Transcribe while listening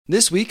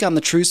This week on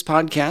the Truce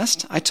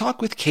Podcast, I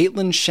talk with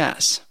Caitlin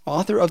Schass,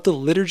 author of The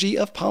Liturgy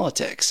of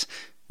Politics.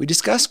 We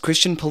discuss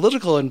Christian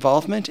political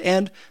involvement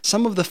and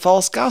some of the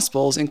false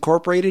gospels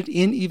incorporated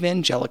in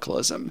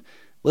evangelicalism.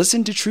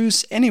 Listen to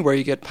Truce anywhere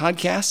you get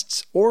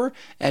podcasts or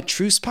at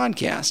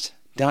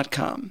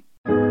trucepodcast.com.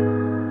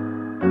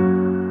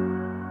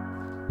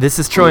 This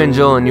is Troy and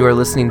Joel, and you are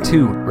listening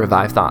to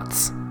Revive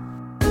Thoughts.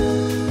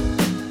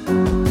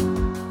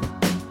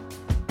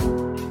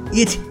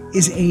 It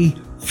is a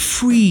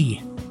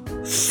free,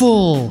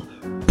 full,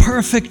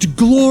 perfect,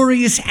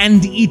 glorious,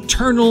 and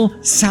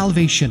eternal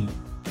salvation.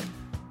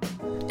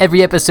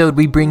 Every episode,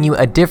 we bring you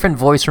a different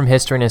voice from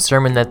history in a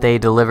sermon that they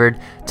delivered.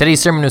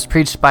 Today's sermon was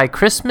preached by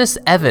Christmas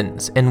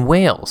Evans in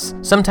Wales,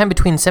 sometime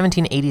between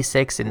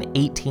 1786 and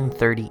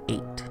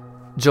 1838.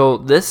 Joel,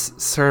 this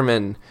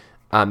sermon,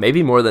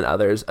 maybe more than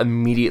others,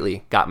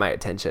 immediately got my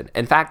attention.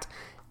 In fact,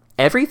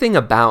 everything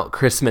about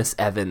Christmas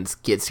Evans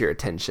gets your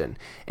attention.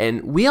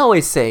 And we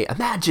always say,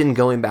 imagine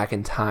going back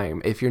in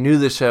time. If you're new to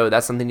the show,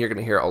 that's something you're going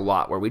to hear a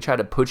lot, where we try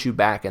to put you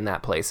back in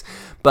that place.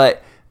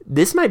 But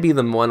this might be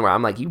the one where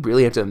I'm like, you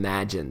really have to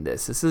imagine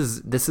this. This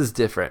is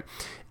different.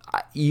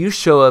 You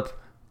show up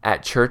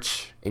at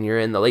church and you're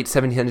in the late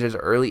 1700s or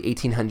early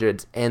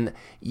 1800s, and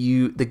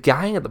the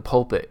guy at the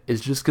pulpit is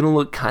just going to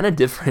look kind of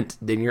different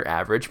than your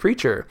average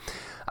preacher.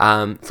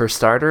 For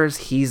starters,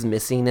 he's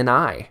missing an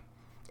eye.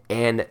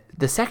 And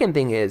the second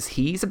thing is,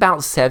 he's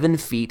about 7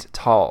 feet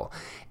tall.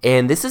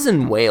 And this is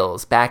in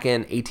Wales back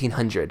in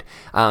 1800.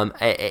 And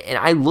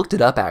I looked it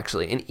up,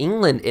 actually. In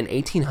England in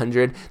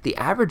 1800, the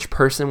average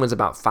person was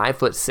about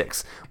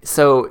 5'6".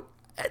 So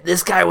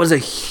this guy was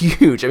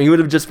huge. I mean, he would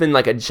have just been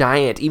like a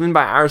giant. Even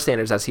by our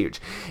standards, that's huge.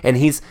 And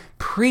he's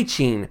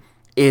preaching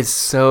is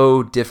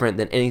so different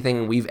than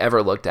anything we've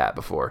ever looked at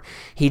before.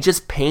 He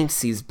just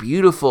paints these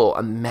beautiful,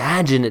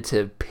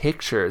 imaginative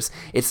pictures.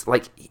 It's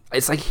like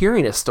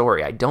hearing a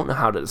story. I don't know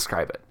how to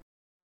describe it.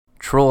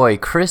 Troy,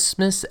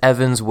 Christmas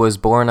Evans was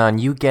born on,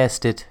 you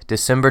guessed it,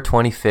 December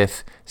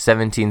 25th,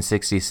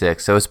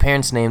 1766. So his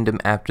parents named him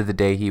after the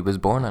day he was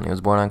born on. He was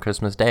born on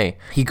Christmas Day.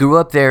 He grew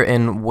up there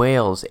in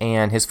Wales,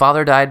 and his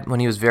father died when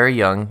he was very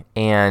young,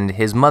 and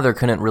his mother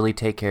couldn't really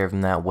take care of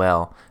him that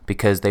well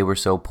because they were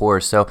so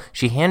poor. So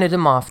she handed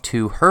him off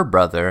to her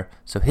brother,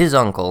 so his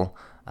uncle,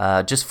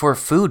 just for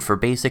food, for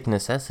basic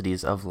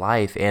necessities of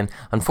life. And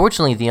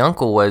unfortunately, the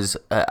uncle was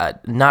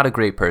not a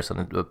great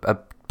person, a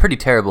pretty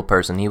terrible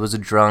person. He was a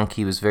drunk.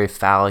 He was very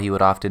foul. He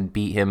would often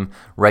beat him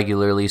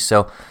regularly.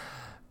 So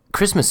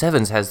Christmas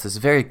Evans has this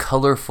very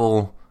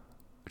colorful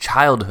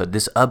childhood,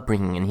 this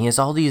upbringing, and he has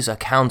all these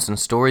accounts and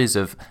stories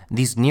of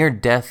these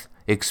near-death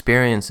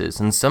experiences,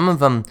 and some of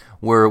them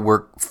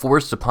were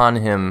forced upon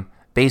him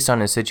based on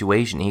his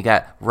situation. He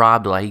got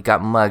robbed, he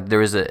got mugged. There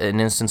was an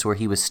instance where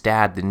he was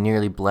stabbed and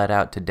nearly bled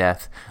out to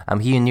death.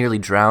 He nearly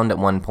drowned at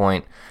one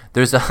point.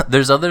 There's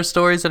other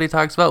stories that he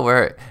talks about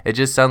where it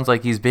just sounds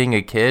like he's being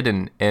a kid,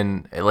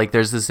 and like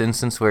there's this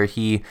instance where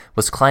he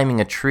was climbing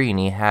a tree and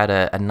he had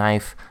a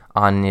knife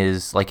on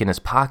in his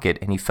pocket,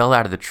 and he fell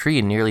out of the tree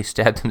and nearly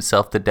stabbed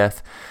himself to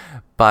death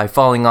by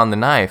falling on the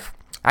knife.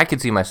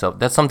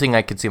 That's something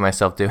I could see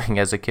myself doing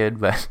as a kid.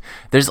 But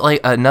there's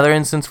like another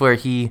instance where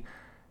he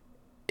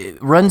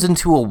runs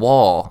into a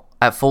wall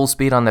at full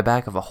speed on the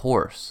back of a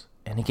horse.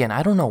 And again,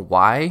 I don't know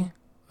why.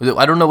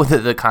 I don't know what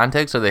the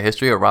context or the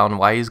history around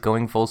why he's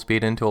going full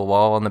speed into a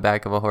wall on the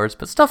back of a horse,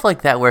 but stuff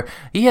like that where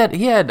he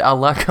had a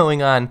lot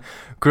going on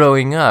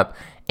growing up.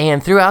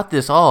 And throughout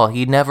this all,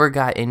 he never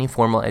got any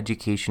formal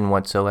education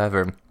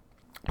whatsoever.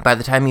 By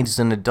the time he's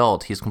an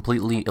adult, he's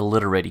completely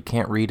illiterate. He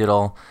can't read at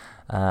all,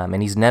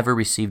 and he's never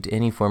received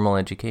any formal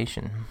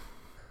education.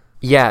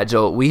 Yeah,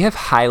 Joel, we have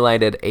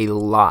highlighted a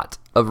lot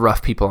of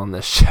rough people on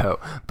this show,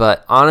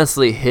 but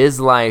honestly, his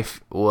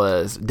life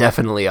was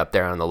definitely up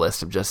there on the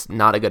list of just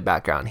not a good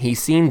background. He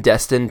seemed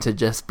destined to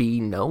just be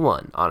no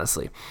one,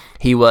 honestly.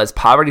 He was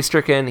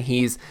poverty-stricken.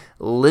 He's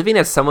living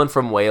as someone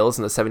from Wales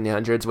in the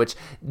 1700s, which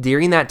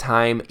during that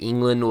time,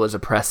 England was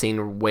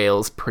oppressing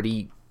Wales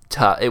pretty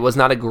tough. It was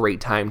not a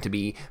great time to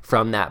be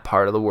from that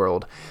part of the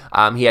world.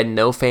 He had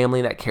no family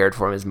that cared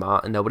for him. His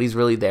mom, nobody's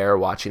really there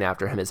watching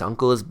after him. His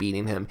uncle is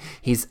beating him.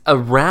 He's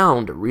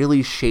around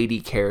really shady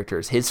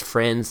characters. His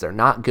friends, they're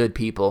not good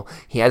people.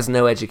 He has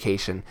no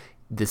education.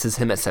 This is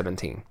him at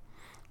 17.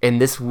 And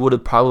this would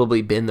have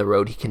probably been the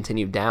road he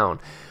continued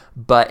down.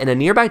 But in a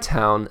nearby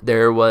town,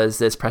 there was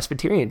this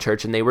Presbyterian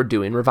church, and they were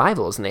doing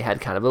revivals, and they had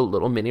kind of a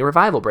little mini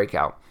revival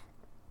breakout.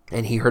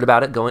 And he heard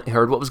about it,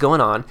 heard what was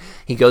going on.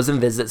 He goes and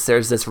visits.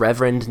 There's this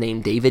reverend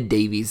named David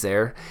Davies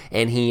there,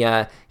 and he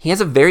has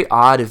a very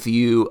odd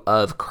view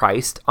of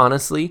Christ,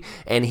 honestly,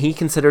 and he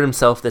considered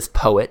himself this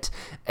poet.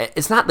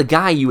 It's not the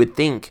guy you would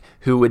think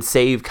who would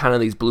save kind of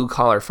these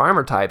blue-collar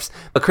farmer types.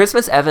 But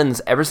Christmas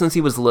Evans, ever since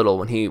he was little,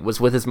 when he was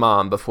with his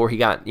mom before he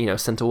got,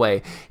 sent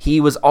away,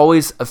 he was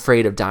always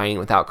afraid of dying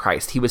without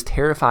Christ. He was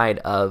terrified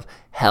of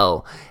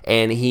hell,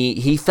 and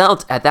he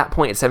felt at that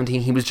point at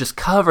 17 he was just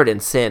covered in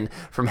sin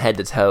from head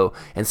to toe.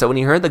 And so when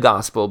he heard the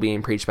gospel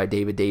being preached by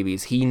David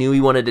Davies, he knew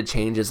he wanted to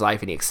change his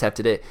life, and he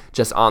accepted it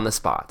just on the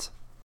spot.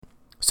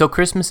 So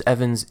Christmas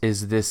Evans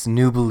is this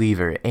new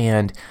believer,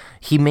 and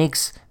he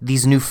makes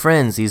these new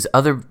friends, these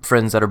other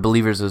friends that are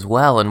believers as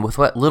well, and with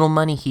what little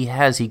money he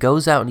has, he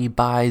goes out and he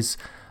buys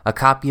a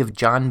copy of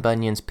John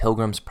Bunyan's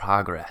Pilgrim's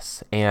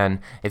Progress. And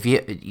if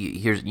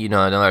here's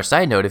another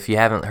side note, if you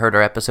haven't heard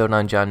our episode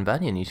on John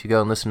Bunyan, you should go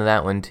and listen to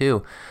that one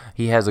too.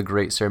 He has a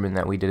great sermon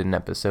that we did an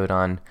episode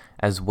on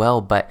as well.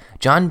 But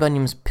John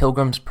Bunyan's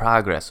Pilgrim's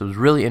Progress was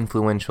really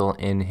influential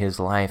in his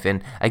life.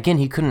 And again,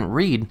 he couldn't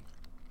read,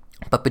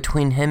 but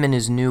between him and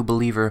his new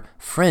believer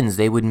friends,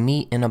 they would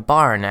meet in a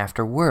barn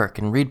after work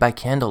and read by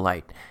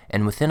candlelight.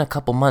 And within a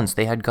couple months,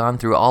 they had gone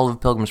through all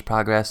of Pilgrim's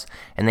Progress,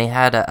 and they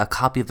had a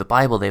copy of the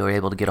Bible they were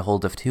able to get a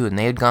hold of too. And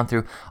they had gone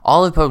through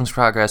all of Pilgrim's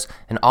Progress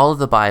and all of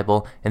the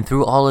Bible, and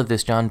through all of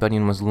this, John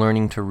Bunyan was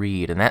learning to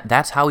read. And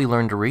that's how he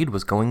learned to read,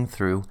 was going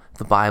through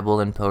the Bible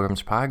and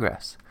Pilgrim's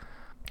Progress.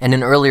 In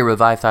an earlier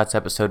Revive Thoughts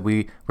episode,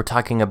 we were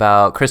talking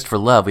about Christopher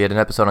Love. We had an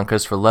episode on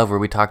Christopher Love where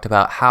we talked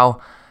about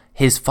how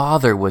his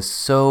father was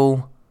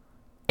so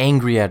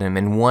angry at him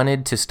and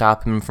wanted to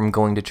stop him from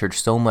going to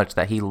church so much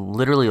that he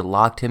literally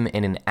locked him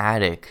in an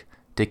attic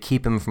to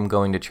keep him from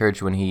going to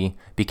church when he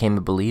became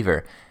a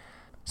believer.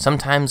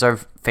 Sometimes our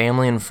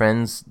family and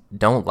friends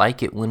don't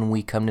like it when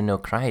we come to know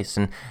Christ,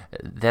 and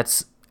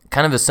that's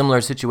kind of a similar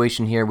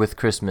situation here with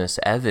Christmas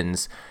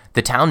Evans.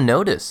 The town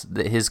noticed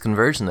his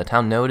conversion. The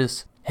town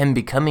noticed him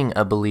becoming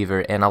a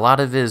believer, and a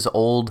lot of his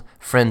old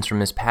friends from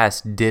his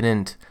past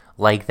didn't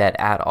like that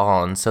at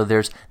all. And so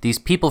there's these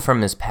people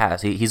from his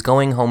past. He's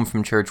going home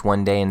from church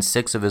one day, and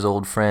 6 of his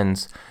old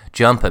friends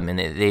jump him, and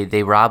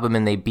they rob him,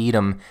 and they beat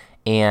him,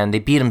 and they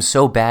beat him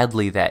so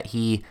badly that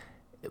he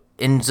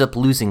ends up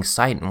losing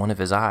sight in one of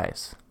his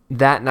eyes.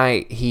 That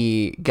night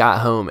he got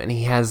home and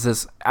he has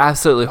this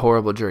absolutely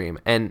horrible dream.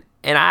 And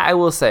I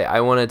will say, I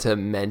wanted to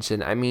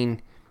mention, I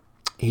mean,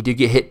 he did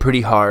get hit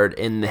pretty hard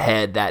in the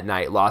head that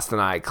night, lost an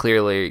eye.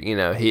 Clearly,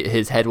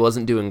 his head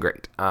wasn't doing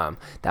great.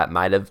 That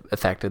might have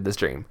affected this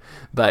dream.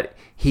 But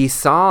he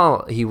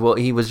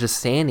was just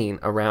standing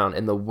around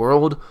and the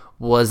world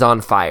was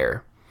on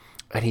fire.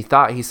 And he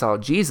thought he saw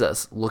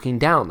Jesus looking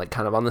down, like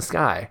kind of on the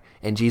sky.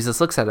 And Jesus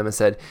looks at him and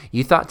said,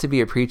 "You thought to be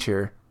a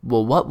preacher.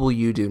 Well, what will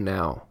you do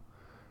now?"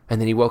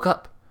 And then he woke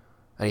up.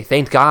 And he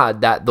thanked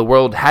God that the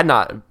world had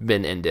not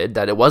been ended,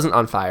 that it wasn't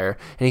on fire.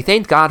 And he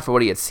thanked God for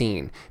what he had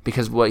seen,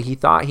 because what he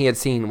thought he had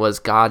seen was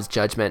God's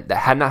judgment that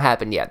had not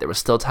happened yet. There was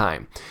still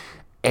time.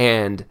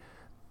 And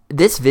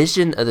this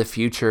vision of the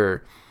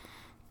future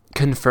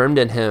confirmed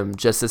in him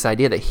just this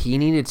idea that he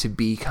needed to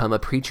become a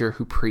preacher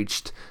who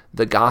preached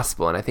the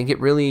gospel. And I think it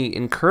really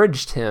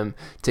encouraged him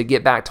to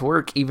get back to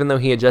work, even though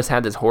he had just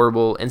had this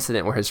horrible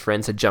incident where his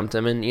friends had jumped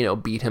him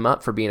and, beat him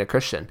up for being a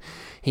Christian.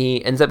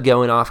 He ends up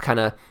going off kind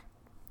of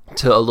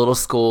to a little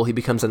school. He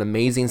becomes an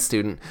amazing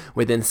student.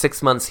 Within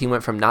 6 months, he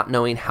went from not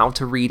knowing how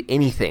to read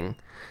anything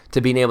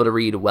to being able to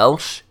read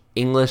Welsh,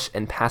 English,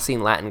 and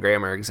passing Latin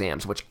grammar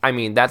exams, which, I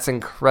mean, that's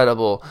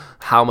incredible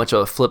how much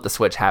of a flip the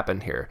switch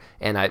happened here.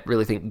 And I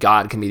really think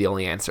God can be the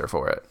only answer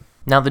for it.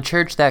 Now, the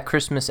church that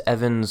Christmas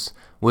Evans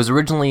was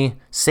originally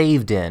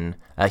saved in,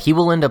 he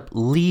will end up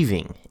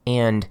leaving,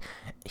 and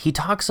he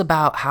talks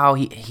about how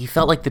he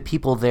felt like the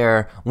people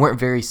there weren't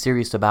very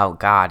serious about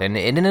God, and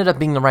it ended up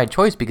being the right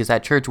choice because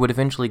that church would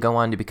eventually go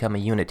on to become a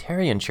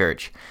Unitarian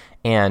church.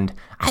 And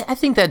I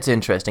think that's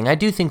interesting. I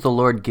do think the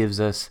Lord gives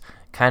us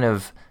kind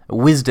of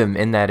wisdom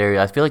in that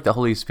area. I feel like the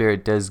Holy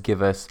Spirit does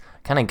give us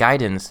kind of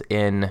guidance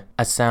in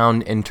a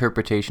sound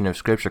interpretation of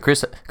Scripture.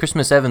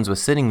 Christmas Evans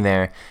was sitting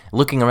there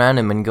looking around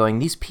him and going,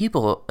 these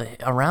people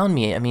around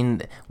me, I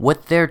mean,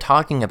 what they're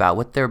talking about,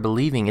 what they're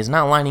believing is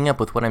not lining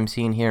up with what I'm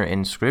seeing here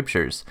in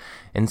Scriptures.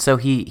 And so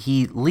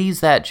he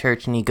leaves that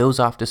church and he goes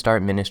off to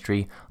start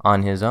ministry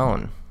on his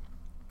own.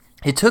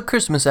 It took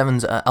Christmas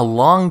Evans a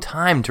long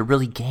time to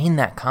really gain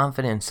that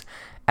confidence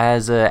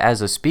as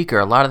a speaker.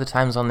 A lot of the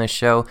times on this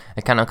show,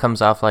 it kind of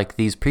comes off like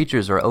these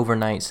preachers are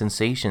overnight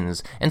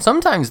sensations, and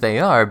sometimes they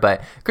are,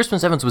 but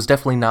Christmas Evans was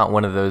definitely not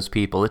one of those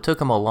people. It took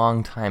him a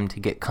long time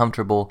to get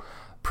comfortable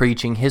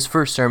preaching. His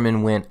first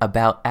sermon went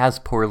about as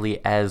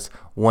poorly as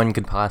one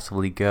could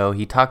possibly go.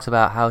 He talks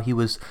about how he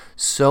was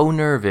so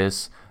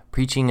nervous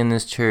preaching in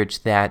this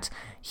church that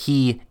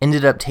he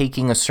ended up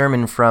taking a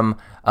sermon from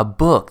a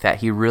book that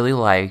he really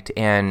liked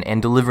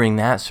and delivering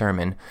that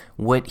sermon.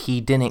 What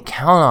he didn't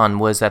count on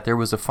was that there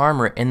was a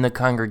farmer in the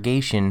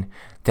congregation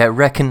that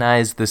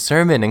recognized the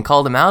sermon and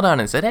called him out on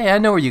it and said, "Hey, I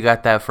know where you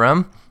got that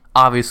from."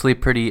 Obviously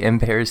pretty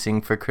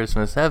embarrassing for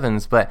Christmas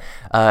Evans, but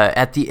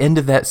at the end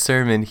of that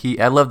sermon,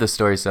 I love the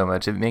story so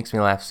much. It makes me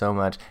laugh so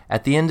much.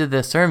 At the end of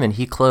the sermon,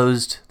 he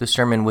closed the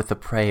sermon with a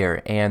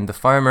prayer, and the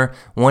farmer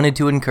wanted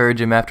to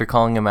encourage him after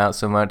calling him out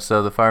so much,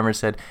 so the farmer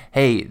said,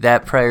 "Hey,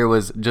 that prayer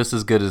was just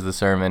as good as the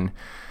sermon."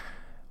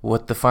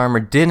 What the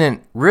farmer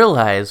didn't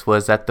realize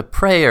was that the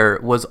prayer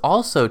was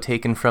also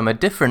taken from a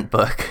different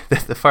book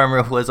that the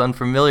farmer was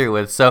unfamiliar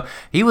with. So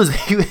he was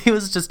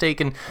just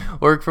taking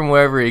work from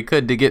wherever he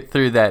could to get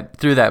through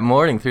that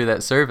morning, through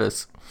that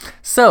service.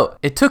 So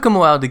it took him a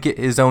while to get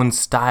his own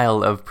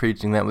style of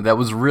preaching that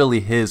was really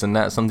his and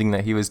not something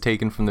that he was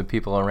taking from the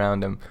people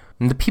around him.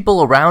 And the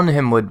people around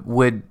him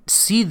would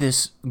see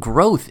this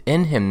growth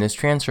in him, this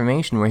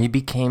transformation where he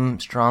became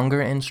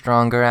stronger and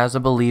stronger as a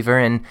believer.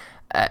 And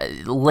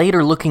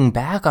later, looking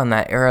back on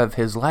that era of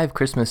his life,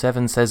 Christmas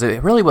Evans says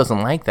it really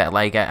wasn't like that.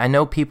 Like, I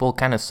know people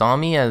kind of saw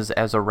me as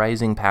a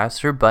rising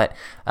pastor, but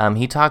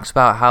he talks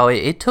about how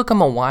it took him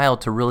a while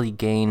to really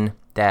gain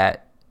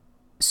that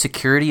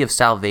security of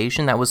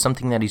salvation. That was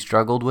something that he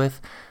struggled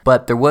with,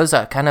 but there was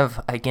a kind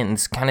of, again,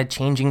 this kind of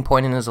changing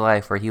point in his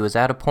life where he was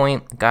at a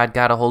point, God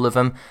got a hold of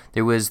him.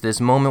 There was this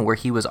moment where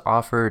he was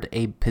offered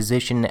a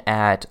position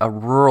at a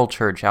rural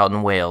church out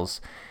in Wales,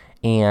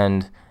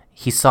 and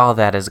he saw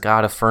that as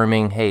God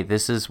affirming, hey,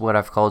 this is what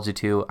I've called you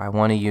to. I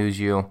want to use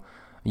you.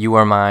 You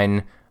are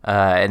mine.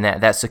 And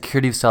that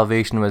security of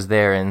salvation was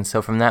there. And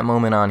so from that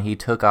moment on, he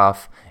took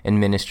off in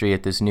ministry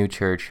at this new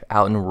church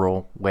out in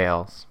rural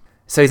Wales.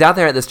 So he's out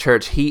there at this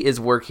church. He is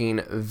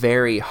working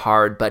very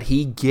hard, but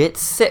he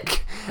gets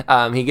sick.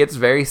 He gets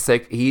very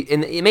sick.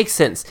 And it makes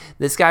sense.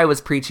 This guy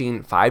was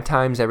preaching 5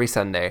 times every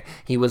Sunday.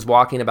 He was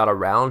walking about a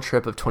round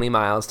trip of 20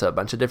 miles to a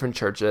bunch of different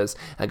churches,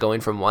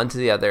 going from one to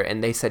the other.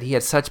 And they said he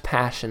had such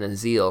passion and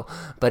zeal,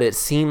 but it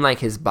seemed like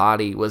his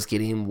body was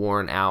getting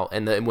worn out.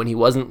 And when he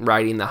wasn't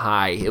riding the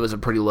high, it was a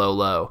pretty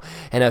low.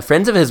 And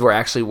friends of his were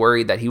actually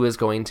worried that it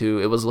was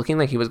looking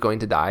like he was going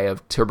to die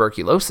of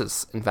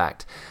tuberculosis, in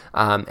fact.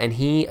 And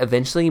he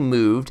eventually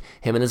moved.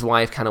 Him and his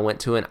wife kind of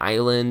went to an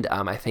island.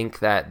 I think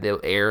that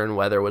the air and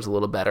weather was a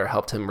little better,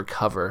 helped him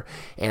recover.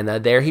 And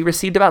there he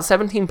received about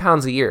 17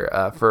 pounds a year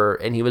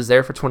and he was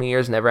there for 20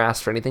 years, never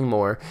asked for anything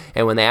more.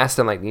 And when they asked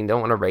him, like, you don't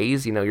want to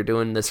raise, you're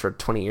doing this for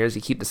 20 years,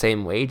 you keep the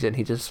same wage. And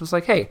he just was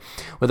like, hey,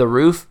 with a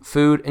roof,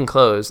 food, and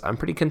clothes, I'm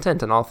pretty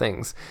content in all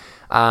things.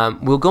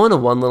 We'll go into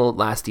one little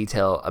last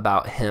detail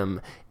about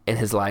him and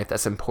his life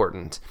that's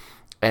important.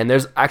 And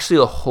there's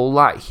actually a whole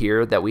lot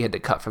here that we had to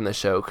cut from the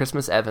show.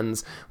 Christmas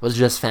Evans was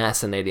just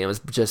fascinating. It was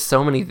just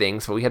so many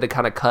things, but we had to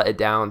kind of cut it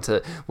down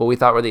to what we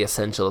thought were the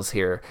essentials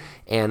here.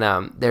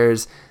 And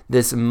there's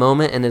this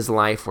moment in his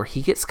life where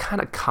he gets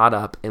kind of caught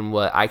up in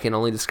what I can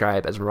only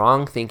describe as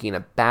wrong thinking,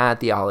 a bad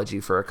theology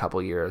for a couple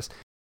years.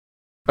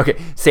 Okay,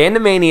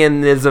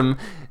 Sandemanianism,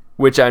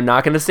 which I'm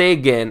not going to say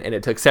again, and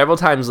it took several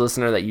times,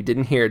 listener, that you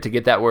didn't hear to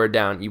get that word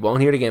down. You won't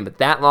hear it again, but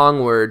that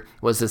long word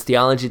was this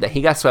theology that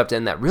he got swept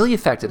in that really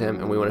affected him,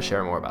 and we want to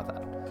share more about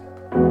that.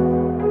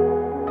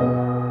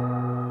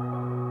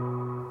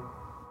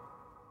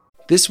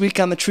 This week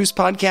on the Truce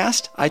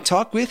Podcast, I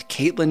talk with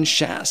Caitlin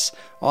Schass,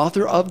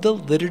 author of The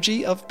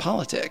Liturgy of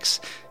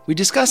Politics. We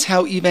discuss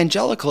how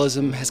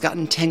evangelicalism has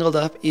gotten tangled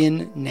up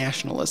in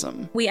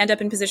nationalism. We end up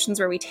in positions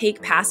where we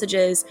take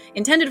passages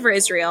intended for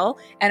Israel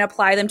and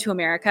apply them to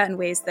America in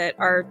ways that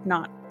are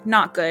not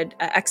good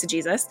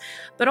exegesis.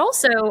 But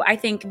also, I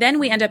think then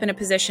we end up in a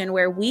position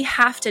where we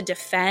have to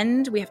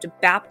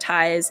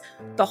baptize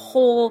the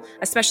whole,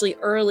 especially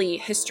early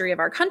history of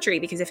our country,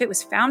 because if it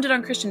was founded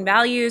on Christian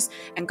values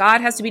and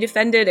God has to be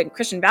defended and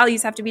Christian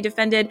values have to be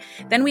defended,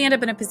 then we end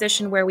up in a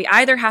position where we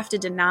either have to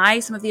deny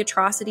some of the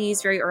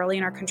atrocities very early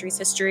in our country's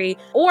history,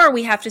 or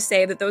we have to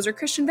say that those are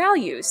Christian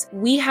values.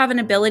 We have an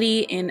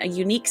ability in a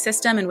unique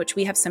system in which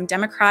we have some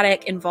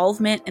democratic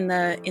involvement in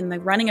the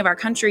running of our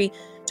country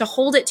to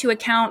hold it to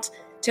account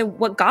to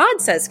what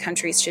God says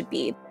countries should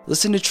be.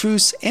 Listen to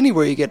Truce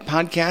anywhere you get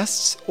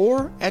podcasts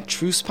or at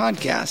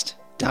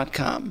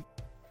trucepodcast.com.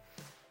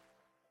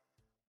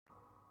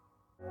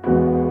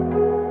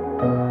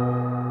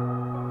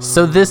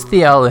 So this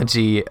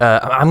theology,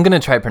 I'm going to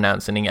try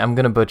pronouncing it. I'm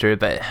going to butcher it,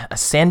 but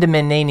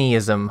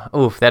Sandemanianism.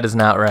 Oof, that is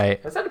not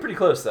right. That sounded pretty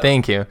close, though.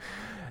 Thank you.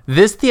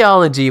 This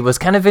theology was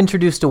kind of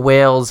introduced to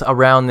Wales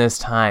around this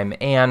time,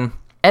 and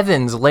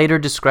Evans later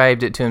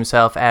described it to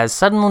himself as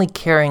suddenly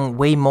caring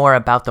way more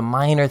about the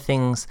minor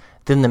things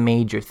than the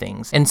major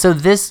things. And so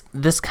this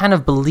kind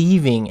of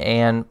believing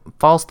and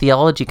false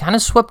theology kind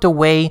of swept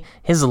away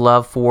his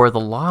love for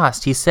the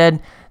lost. He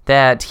said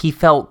that he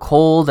felt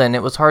cold and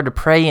it was hard to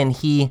pray, and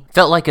he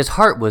felt like his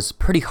heart was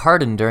pretty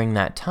hardened during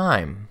that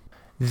time.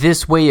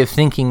 This way of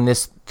thinking,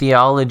 this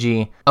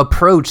theology,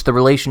 approached the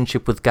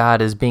relationship with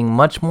God as being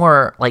much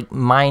more like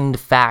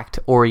mind-fact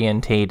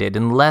orientated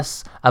and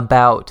less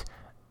about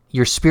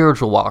your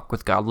spiritual walk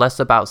with God, less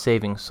about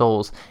saving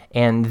souls.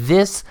 And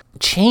this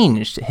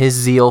changed his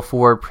zeal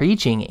for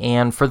preaching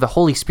and for the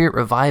Holy Spirit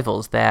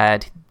revivals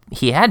that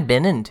he had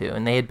been into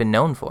and they had been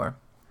known for.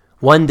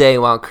 One day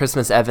while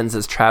Christmas Evans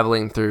is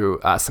traveling through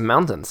some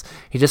mountains,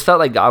 he just felt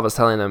like God was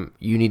telling him,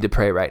 you need to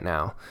pray right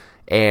now.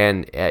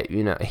 And,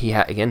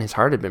 his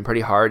heart had been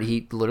pretty hard.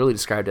 He literally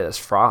described it as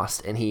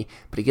frost. But he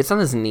gets on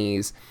his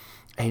knees,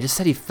 and he just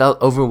said he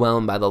felt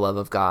overwhelmed by the love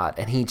of God,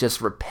 and he just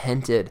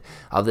repented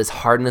of this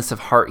hardness of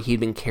heart he'd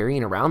been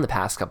carrying around the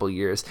past couple of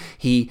years.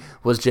 He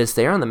was just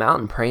there on the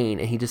mountain praying,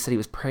 and he just said he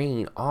was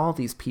praying all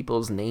these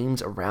people's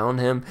names around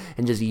him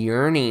and just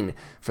yearning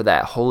for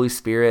that Holy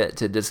Spirit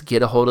to just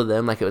get a hold of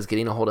them like it was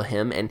getting a hold of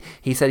him. And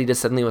he said he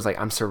just suddenly was like,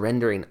 I'm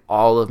surrendering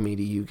all of me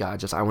to you,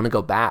 God. I want to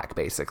go back,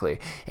 basically.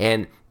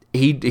 And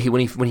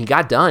when he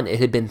got done, it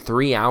had been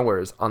 3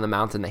 hours on the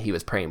mountain that he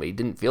was praying, but he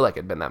didn't feel like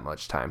it'd been that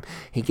much time.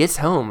 He gets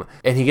home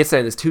and he gets there,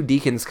 and there's 2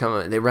 deacons come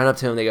and they run up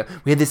to him. They go,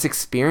 "We had this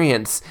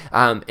experience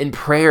in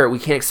prayer. We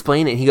can't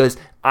explain it." And he goes,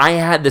 "I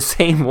had the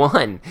same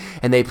one."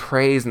 And they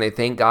praise and they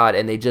thank God,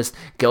 and they just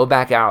go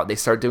back out. They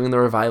start doing the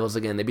revivals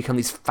again. They become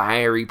these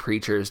fiery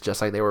preachers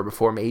just like they were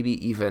before,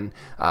 maybe even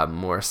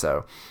more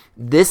so.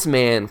 This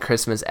man,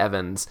 Christmas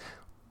Evans,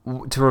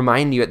 to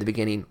remind you at the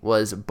beginning,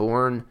 was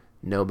born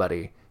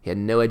nobody. He had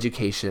no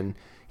education.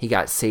 He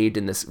got saved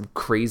in this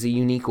crazy,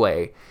 unique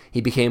way. He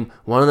became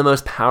one of the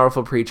most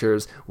powerful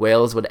preachers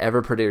Wales would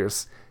ever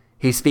produce.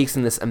 He speaks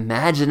in this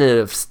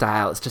imaginative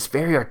style. It's just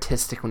very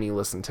artistic when you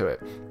listen to it.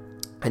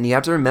 And you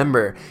have to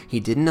remember, he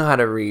didn't know how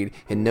to read,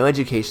 he had no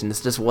education.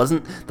 This just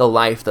wasn't the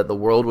life that the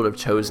world would have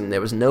chosen.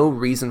 There was no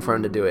reason for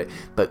him to do it.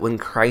 But when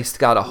Christ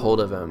got a hold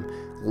of him,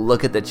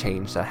 look at the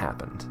change that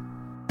happened.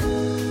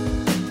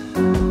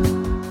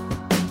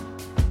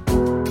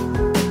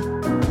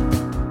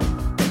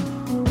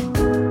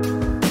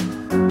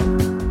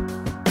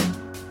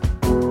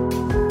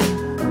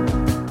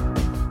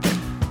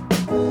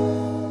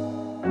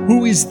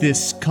 Who is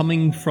this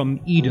coming from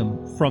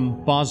Edom,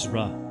 from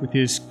Bozrah, with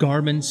his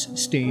garments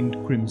stained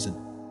crimson?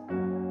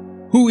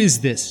 Who is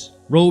this,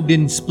 robed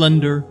in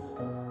splendor,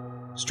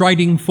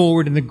 striding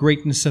forward in the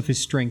greatness of his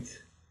strength?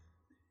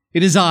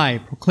 It is I,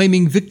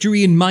 proclaiming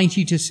victory and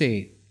mighty to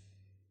save.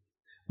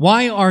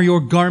 Why are your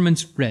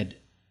garments red,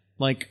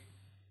 like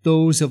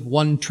those of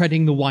one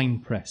treading the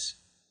winepress?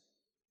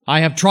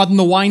 I have trodden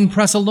the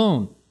winepress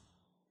alone.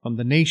 From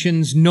the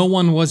nations no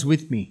one was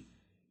with me.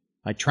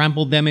 I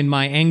trampled them in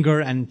my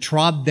anger and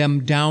trod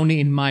them down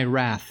in my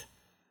wrath.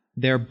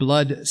 Their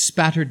blood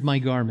spattered my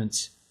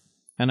garments,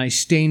 and I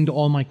stained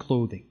all my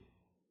clothing.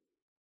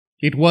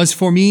 It was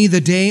for me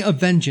the day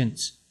of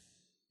vengeance.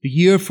 The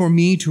year for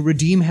me to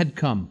redeem had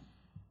come.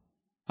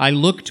 I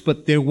looked,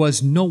 but there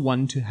was no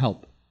one to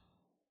help.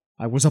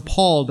 I was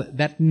appalled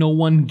that no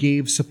one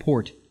gave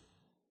support.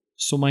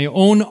 So my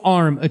own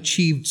arm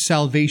achieved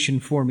salvation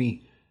for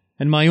me,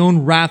 and my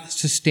own wrath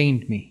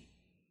sustained me.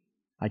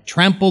 I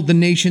trampled the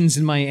nations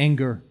in my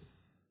anger.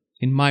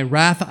 In my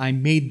wrath I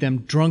made them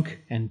drunk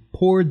and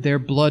poured their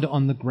blood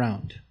on the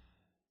ground.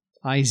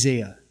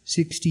 Isaiah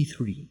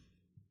 63.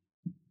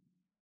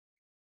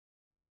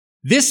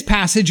 This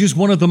passage is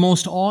one of the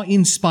most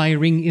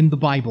awe-inspiring in the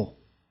Bible.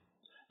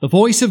 The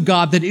voice of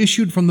God that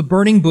issued from the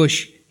burning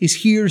bush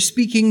is here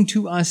speaking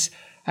to us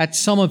at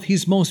some of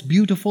his most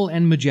beautiful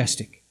and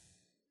majestic.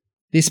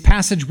 This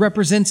passage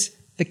represents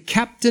the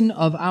captain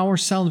of our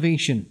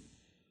salvation,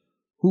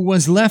 who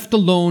was left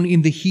alone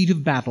in the heat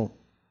of battle,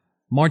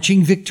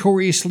 marching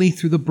victoriously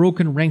through the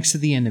broken ranks of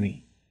the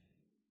enemy.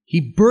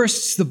 He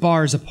bursts the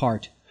bars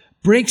apart,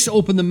 breaks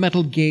open the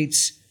metal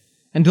gates,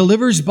 and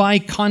delivers by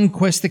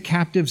conquest the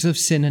captives of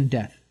sin and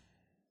death.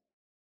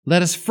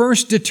 Let us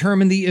first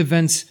determine the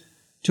events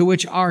to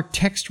which our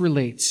text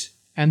relates,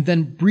 and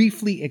then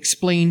briefly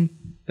explain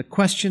the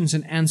questions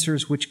and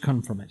answers which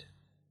come from it.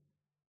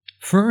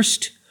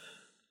 First,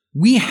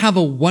 we have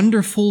a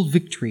wonderful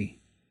victory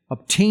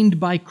obtained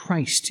by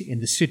Christ in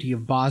the city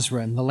of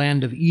Bozrah in the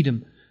land of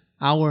Edom.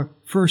 Our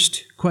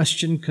first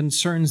question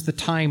concerns the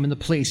time and the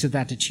place of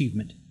that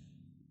achievement.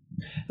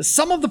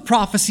 Some of the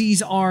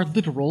prophecies are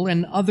literal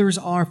and others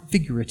are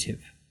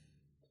figurative.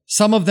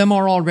 Some of them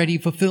are already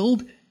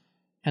fulfilled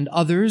and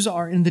others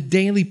are in the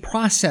daily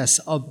process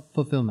of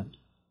fulfillment.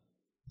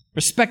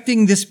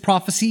 Respecting this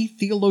prophecy,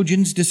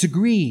 theologians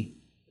disagree.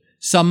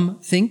 Some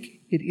think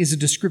it is a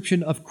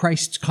description of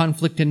Christ's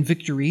conflict and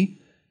victory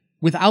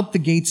without the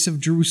gates of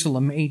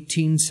Jerusalem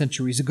 18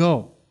 centuries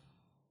ago.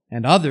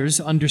 And others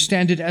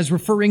understand it as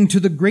referring to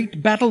the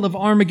great battle of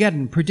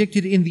Armageddon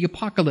predicted in the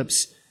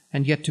Apocalypse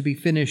and yet to be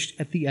finished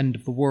at the end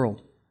of the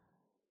world.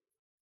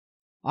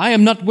 I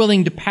am not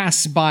willing to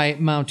pass by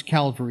Mount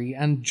Calvary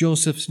and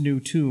Joseph's new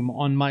tomb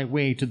on my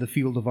way to the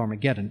field of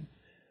Armageddon,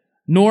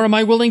 nor am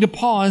I willing to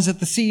pause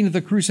at the scene of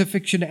the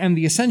crucifixion and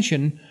the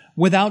ascension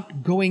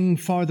without going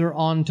farther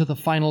on to the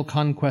final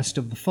conquest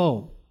of the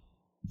foe.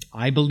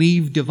 I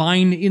believe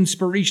divine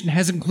inspiration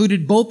has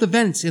included both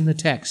events in the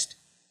text,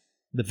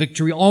 the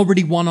victory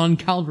already won on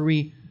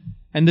Calvary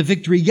and the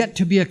victory yet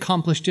to be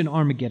accomplished in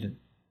Armageddon.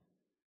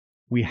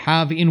 We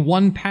have in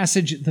one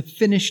passage the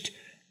finished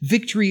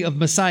victory of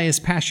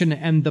Messiah's passion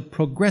and the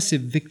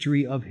progressive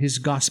victory of his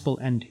gospel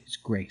and his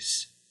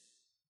grace.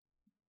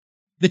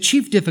 The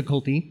chief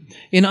difficulty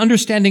in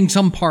understanding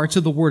some parts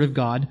of the Word of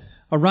God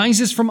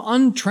arises from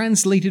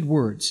untranslated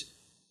words,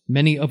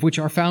 many of which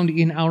are found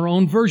in our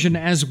own version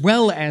as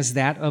well as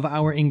that of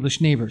our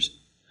English neighbors.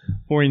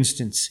 For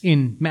instance,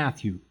 in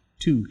Matthew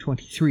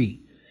 2:23,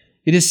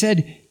 it is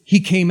said, "He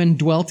came and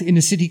dwelt in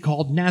a city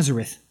called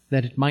Nazareth,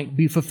 that it might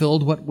be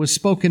fulfilled what was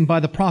spoken by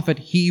the prophet,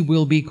 he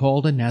will be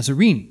called a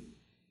Nazarene."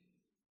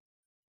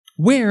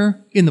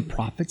 Where in the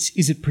prophets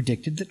is it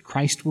predicted that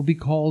Christ will be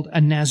called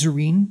a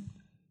Nazarene?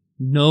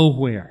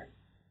 Nowhere.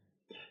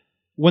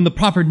 When the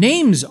proper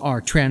names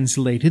are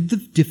translated, the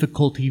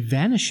difficulty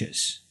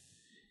vanishes.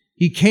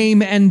 He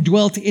came and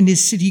dwelt in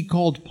his city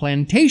called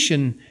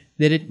Plantation,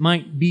 that it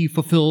might be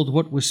fulfilled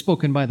what was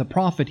spoken by the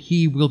prophet,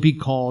 he will be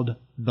called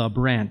the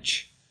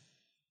branch.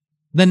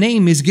 The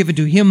name is given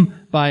to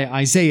him by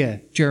Isaiah,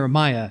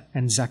 Jeremiah,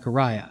 and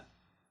Zechariah.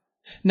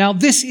 Now,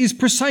 this is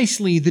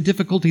precisely the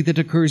difficulty that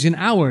occurs in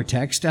our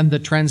text, and the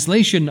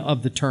translation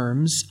of the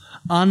terms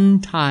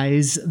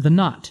unties the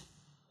knot.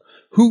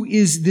 Who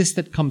is this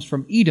that comes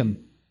from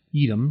Edom?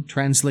 Edom,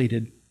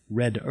 translated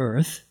red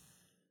earth,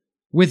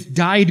 with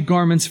dyed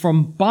garments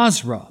from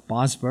Bozrah.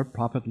 Bozrah,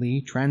 properly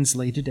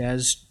translated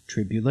as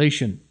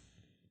tribulation.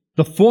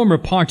 The former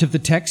part of the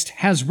text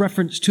has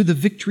reference to the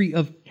victory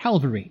of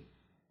Calvary.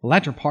 The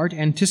latter part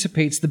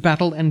anticipates the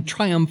battle and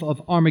triumph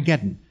of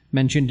Armageddon,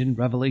 mentioned in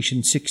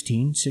Revelation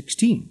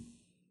 16:16.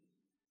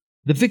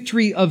 The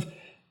victory of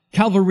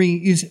Calvary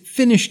is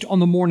finished on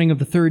the morning of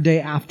the third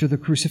day after the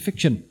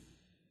crucifixion.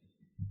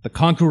 The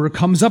conqueror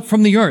comes up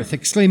from the earth,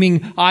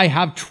 exclaiming, "I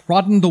have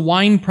trodden the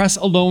winepress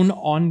alone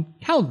on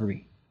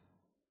Calvary,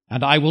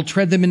 and I will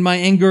tread them in my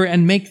anger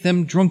and make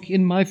them drunk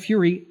in my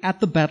fury at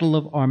the battle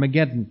of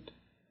Armageddon.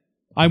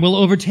 I will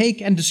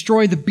overtake and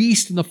destroy the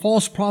beast and the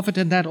false prophet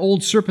and that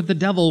old serpent the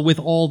devil with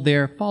all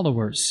their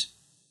followers."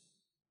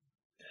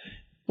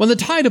 When the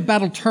tide of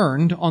battle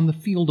turned on the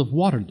field of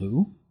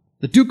Waterloo,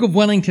 the Duke of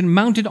Wellington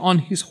mounted on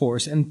his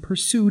horse and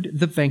pursued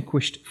the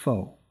vanquished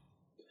foe.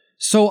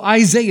 So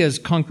Isaiah's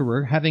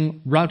conqueror,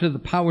 having routed the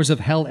powers of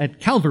hell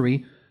at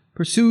Calvary,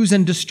 pursues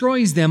and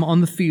destroys them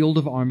on the field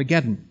of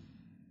Armageddon.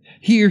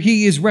 Here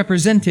he is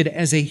represented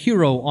as a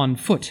hero on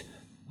foot,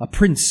 a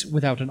prince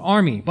without an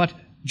army, but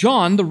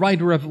John, the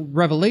writer of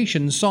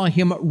Revelation, saw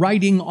him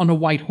riding on a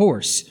white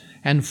horse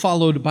and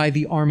followed by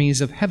the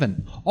armies of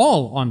heaven,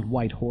 all on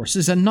white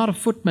horses and not a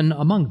footman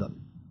among them.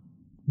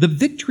 The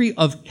victory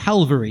of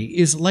Calvary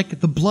is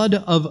like the blood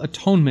of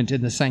atonement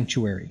in the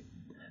sanctuary.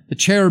 The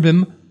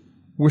cherubim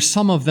were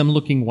some of them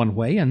looking one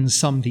way and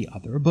some the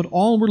other, but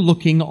all were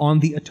looking on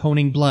the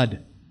atoning blood.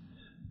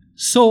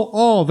 So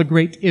all the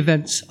great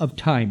events of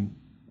time,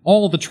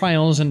 all the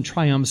trials and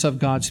triumphs of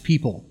God's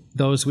people,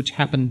 those which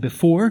happened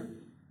before,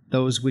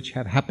 those which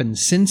have happened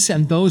since,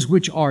 and those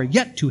which are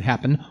yet to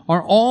happen,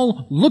 are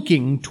all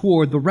looking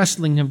toward the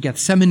wrestling of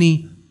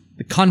Gethsemane,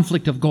 the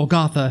conflict of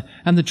Golgotha,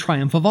 and the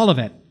triumph of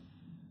Olivet.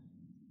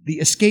 The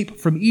escape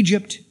from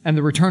Egypt and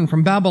the return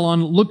from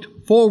Babylon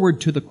looked forward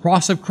to the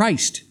cross of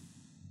Christ,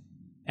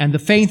 and the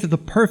faith of the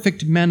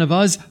perfect men of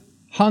Uz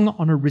hung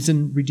on a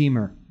risen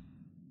Redeemer.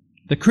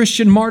 The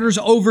Christian martyrs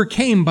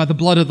overcame by the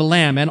blood of the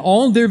Lamb, and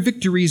all their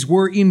victories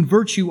were in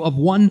virtue of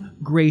one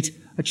great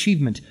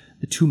achievement.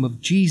 The tomb of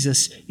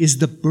Jesus is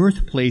the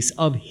birthplace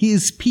of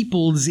his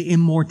people's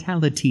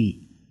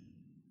immortality,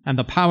 and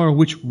the power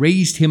which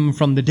raised him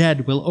from the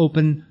dead will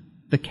open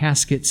the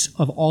caskets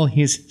of all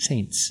his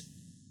saints.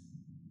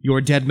 Your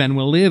dead men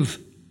will live.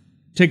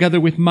 Together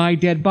with my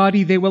dead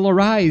body they will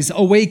arise.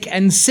 Awake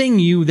and sing,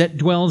 you that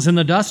dwells in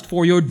the dust,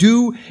 for your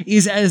dew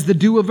is as the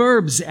dew of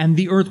herbs, and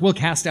the earth will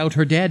cast out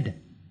her dead.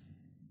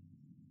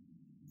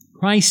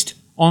 Christ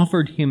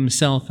offered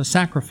himself a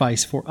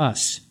sacrifice for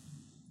us,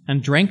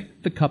 and drank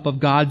the cup of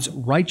God's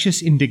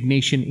righteous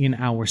indignation in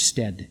our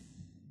stead.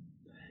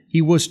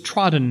 He was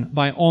trodden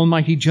by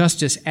almighty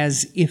justice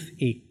as if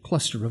a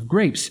cluster of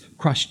grapes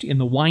crushed in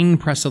the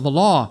winepress of the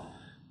law,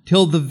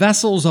 till the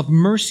vessels of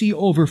mercy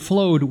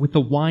overflowed with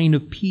the wine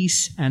of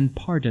peace and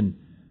pardon,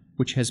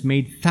 which has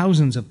made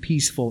thousands of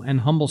peaceful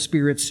and humble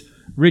spirits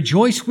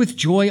rejoice with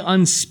joy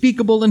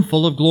unspeakable and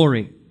full of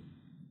glory.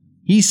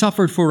 He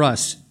suffered for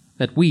us,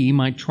 that we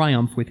might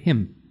triumph with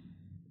him.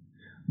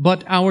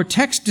 But our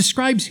text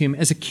describes him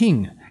as a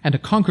king and a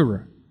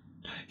conqueror.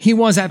 He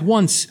was at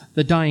once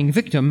the dying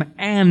victim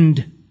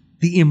and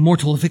the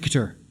immortal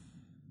victor.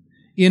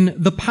 In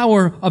the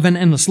power of an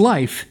endless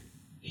life,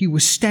 he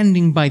was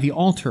standing by the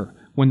altar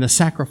when the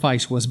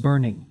sacrifice was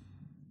burning.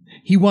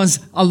 He was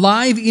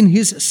alive in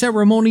his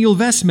ceremonial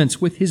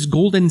vestments with his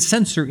golden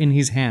censer in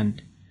his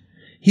hand.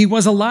 He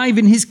was alive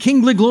in his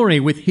kingly glory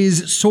with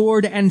his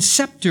sword and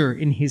scepter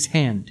in his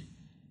hand.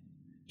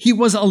 He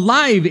was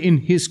alive in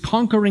his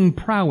conquering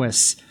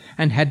prowess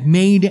and had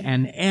made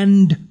an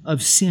end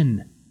of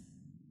sin.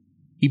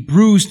 He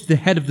bruised the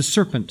head of the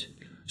serpent,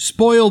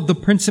 spoiled the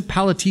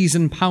principalities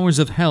and powers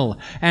of hell,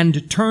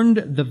 and turned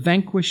the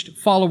vanquished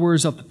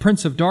followers of the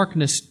Prince of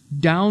Darkness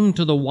down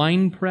to the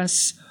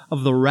winepress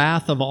of the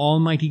wrath of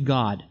Almighty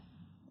God.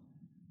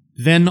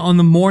 Then on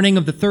the morning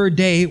of the third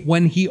day,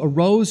 when he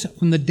arose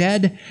from the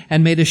dead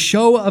and made a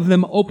show of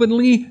them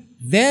openly,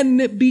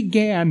 then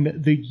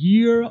began the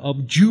year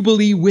of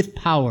Jubilee with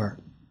power.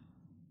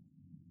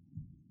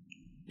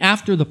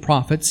 After the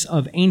prophets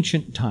of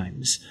ancient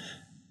times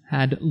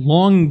had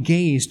long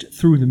gazed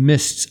through the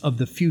mists of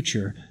the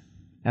future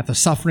at the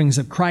sufferings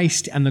of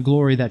Christ and the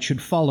glory that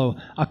should follow,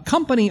 a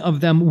company of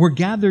them were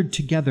gathered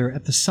together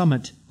at the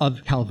summit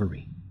of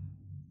Calvary.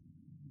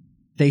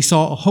 They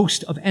saw a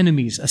host of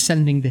enemies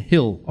ascending the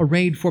hill,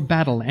 arrayed for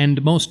battle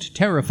and most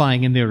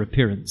terrifying in their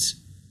appearance.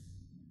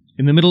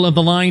 In the middle of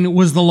the line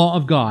was the law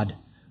of God,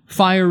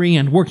 fiery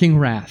and working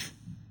wrath.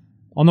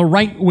 On the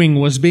right wing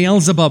was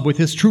Beelzebub with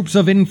his troops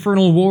of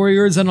infernal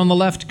warriors, and on the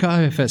left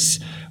Caiaphas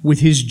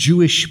with his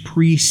Jewish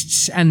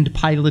priests, and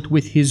Pilate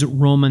with his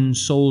Roman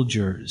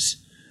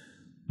soldiers.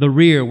 The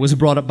rear was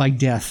brought up by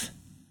Death,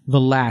 the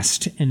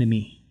last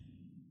enemy.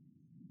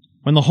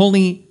 When the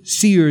holy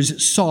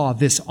seers saw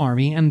this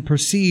army and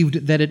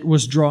perceived that it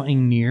was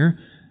drawing near,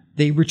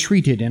 they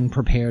retreated and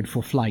prepared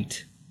for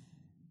flight.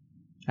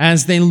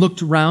 As they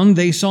looked round,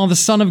 they saw the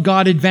Son of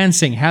God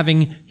advancing,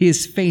 having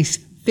his face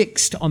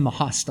fixed on the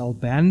hostile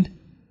band.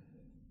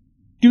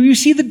 "Do you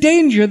see the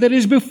danger that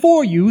is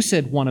before you?"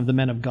 said one of the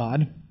men of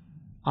God.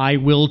 "I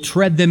will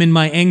tread them in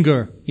my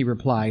anger," he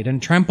replied, "and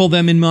trample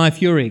them in my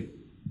fury."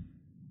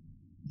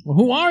 "Well,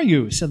 who are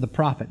you?" said the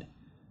prophet.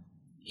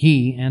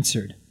 He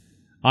answered,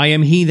 "I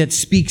am he that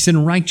speaks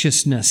in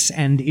righteousness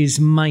and is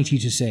mighty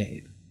to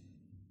save."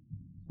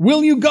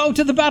 "Will you go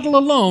to the battle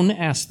alone?"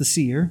 asked the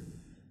seer.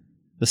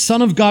 The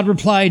Son of God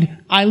replied,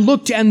 "I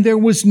looked and there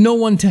was no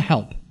one to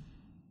help,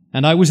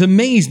 and I was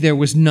amazed there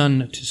was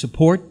none to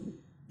support.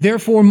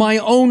 Therefore my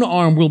own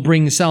arm will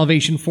bring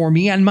salvation for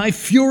me, and my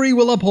fury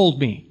will uphold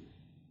me."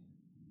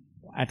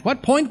 "At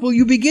what point will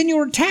you begin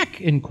your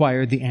attack?"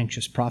 inquired the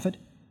anxious prophet.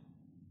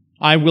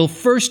 "I will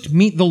first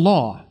meet the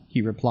law,"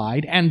 he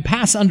replied, "and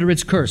pass under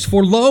its curse.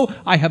 For lo,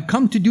 I have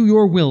come to do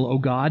your will, O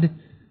God.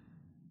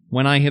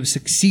 When I have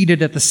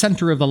succeeded at the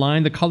center of the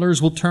line, the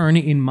colors will turn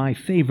in my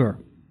favor."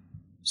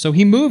 So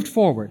he moved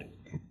forward.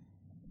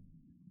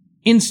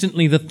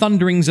 Instantly the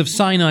thunderings of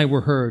Sinai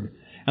were heard,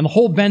 and the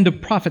whole band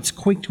of prophets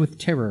quaked with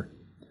terror.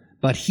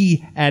 But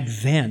he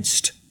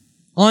advanced,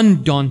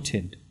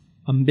 undaunted,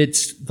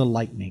 amidst the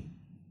lightning.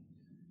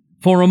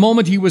 For a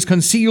moment he was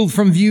concealed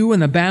from view,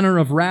 and the banner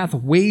of wrath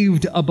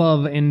waved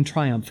above in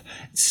triumph.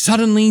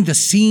 Suddenly the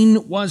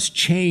scene was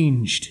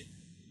changed.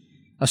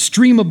 A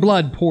stream of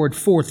blood poured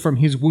forth from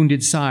his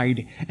wounded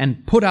side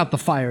and put out the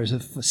fires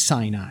of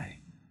Sinai.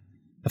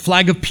 The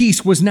flag of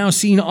peace was now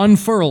seen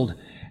unfurled,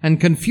 and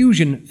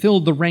confusion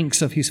filled the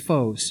ranks of his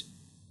foes.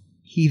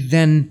 He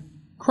then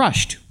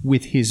crushed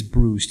with his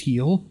bruised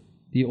heel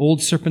the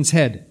old serpent's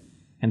head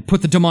and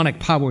put the demonic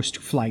powers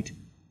to flight.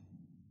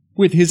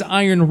 With his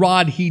iron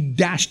rod he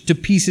dashed to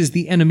pieces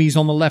the enemies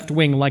on the left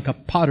wing like a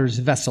potter's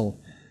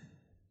vessel.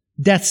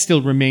 Death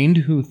still remained,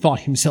 who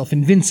thought himself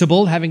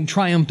invincible, having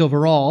triumphed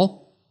over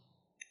all.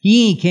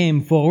 He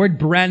came forward,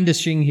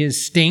 brandishing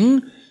his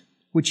sting,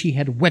 which he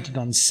had whetted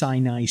on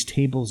Sinai's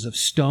tables of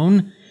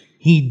stone.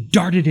 He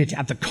darted it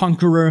at the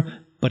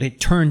conqueror, but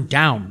it turned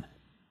down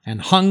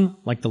and hung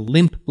like the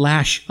limp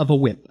lash of a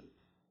whip.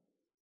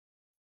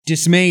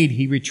 Dismayed,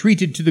 he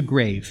retreated to the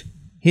grave,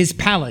 his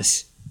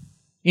palace,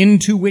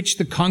 into which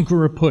the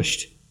conqueror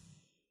pushed.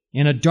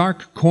 In a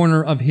dark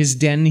corner of his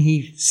den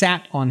he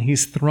sat on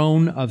his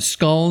throne of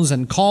skulls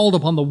and called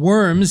upon the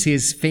worms,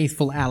 his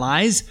faithful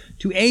allies,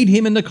 to aid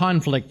him in the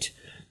conflict.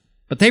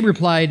 But they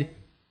replied,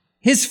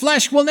 "His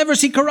flesh will never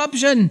see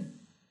corruption."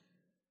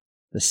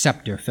 The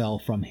scepter fell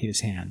from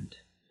his hand.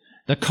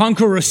 The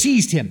conqueror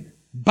seized him,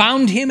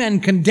 bound him,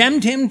 and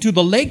condemned him to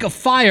the lake of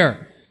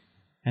fire,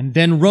 and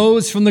then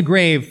rose from the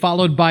grave,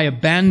 followed by a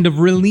band of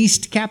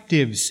released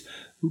captives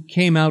who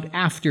came out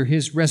after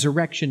his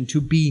resurrection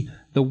to be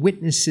the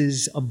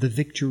witnesses of the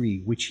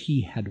victory which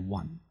he had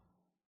won.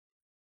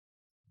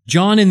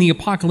 John in the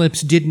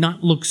Apocalypse did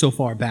not look so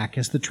far back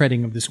as the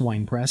treading of this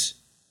winepress,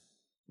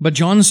 but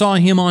John saw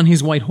him on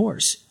his white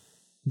horse,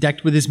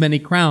 decked with his many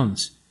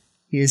crowns,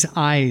 his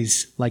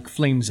eyes like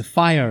flames of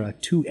fire, a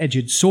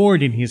two-edged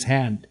sword in his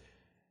hand,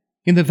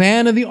 in the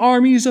van of the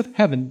armies of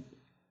heaven,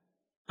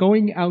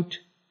 going out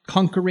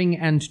conquering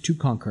and to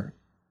conquer.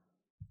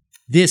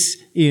 This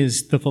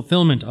is the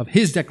fulfillment of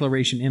his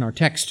declaration in our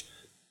text,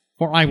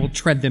 "For I will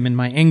tread them in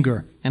my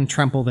anger and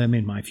trample them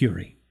in my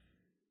fury."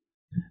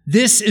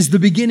 This is the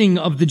beginning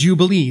of the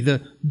Jubilee,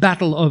 the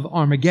battle of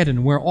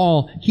Armageddon, where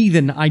all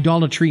heathen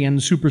idolatry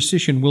and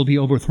superstition will be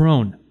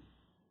overthrown,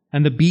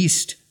 and the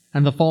beast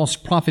and the false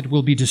prophet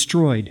will be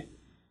destroyed,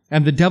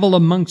 and the devil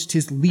amongst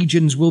his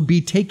legions will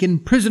be taken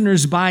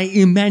prisoners by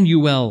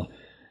Emmanuel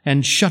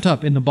and shut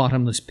up in the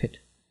bottomless pit.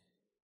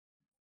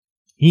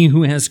 He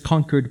who has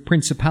conquered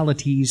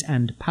principalities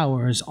and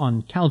powers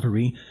on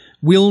Calvary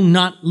will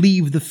not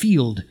leave the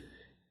field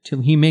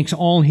till he makes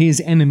all his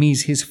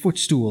enemies his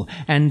footstool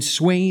and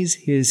sways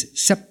his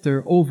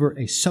scepter over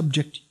a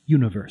subject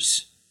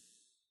universe.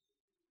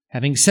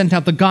 Having sent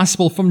out the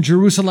gospel from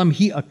Jerusalem,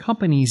 he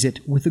accompanies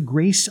it with the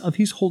grace of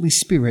his Holy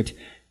Spirit,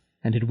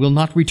 and it will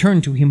not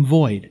return to him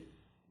void,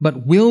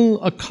 but will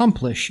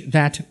accomplish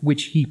that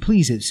which he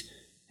pleases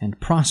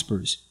and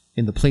prospers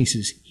in the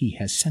places he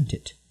has sent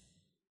it.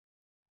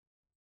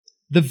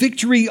 The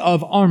victory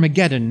of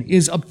Armageddon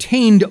is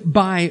obtained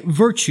by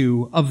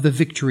virtue of the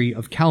victory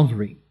of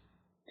Calvary.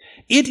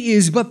 It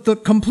is but the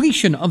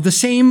completion of the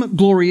same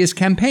glorious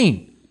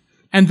campaign,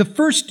 and the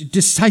first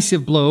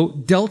decisive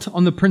blow dealt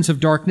on the Prince of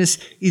Darkness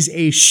is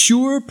a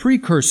sure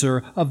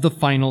precursor of the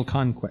final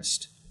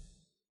conquest.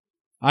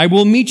 "I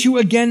will meet you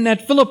again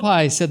at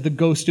Philippi," said the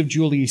ghost of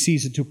Julius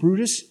Caesar to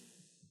Brutus,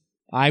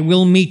 I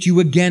will meet you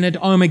again at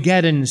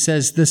Armageddon,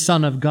 says the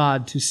Son of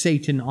God to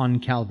Satan on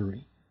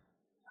Calvary.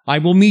 I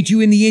will meet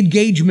you in the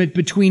engagement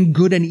between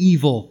good and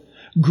evil,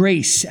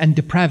 grace and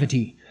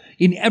depravity,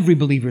 in every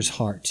believer's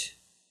heart.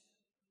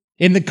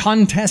 In the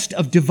contest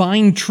of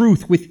divine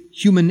truth with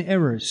human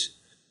errors,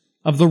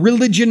 of the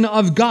religion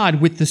of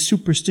God with the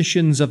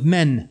superstitions of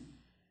men.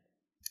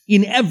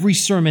 In every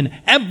sermon,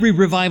 every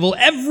revival,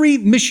 every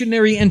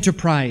missionary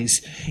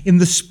enterprise, in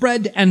the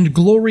spread and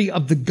glory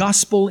of the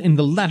gospel in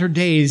the latter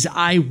days,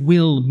 I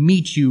will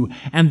meet you,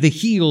 and the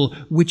heel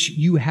which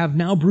you have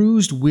now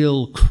bruised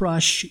will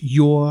crush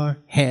your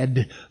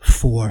head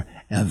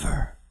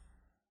forever.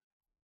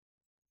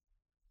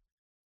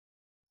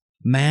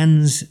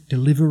 Man's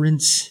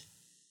deliverance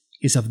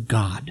is of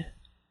God.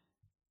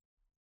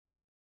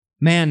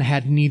 Man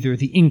had neither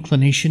the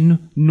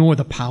inclination nor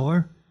the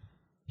power.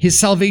 His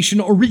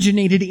salvation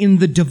originated in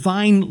the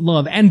divine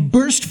love and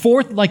burst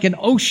forth like an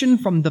ocean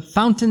from the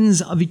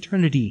fountains of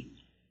eternity.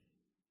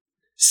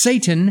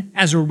 Satan,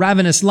 as a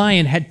ravenous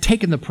lion, had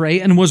taken the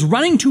prey and was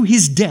running to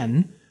his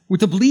den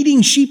with a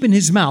bleeding sheep in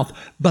his mouth,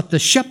 but the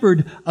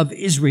shepherd of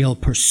Israel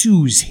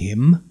pursues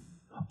him,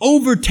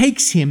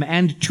 overtakes him,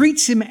 and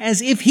treats him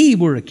as if he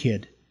were a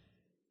kid.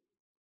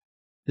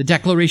 The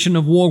declaration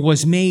of war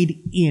was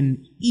made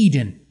in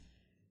Eden.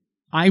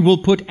 I will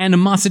put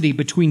animosity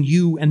between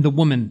you and the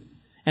woman,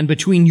 and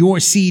between your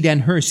seed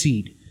and her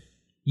seed.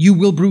 You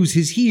will bruise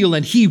his heel,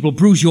 and he will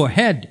bruise your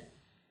head.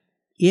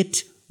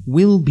 It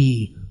will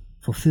be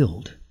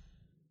fulfilled.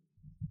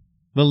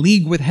 The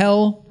league with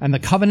hell and the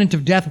covenant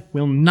of death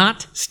will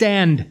not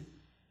stand.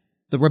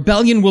 The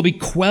rebellion will be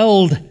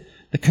quelled.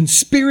 The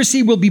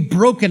conspiracy will be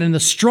broken, and the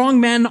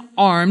strong man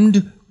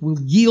armed will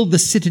yield the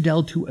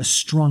citadel to a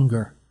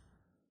stronger.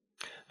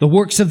 The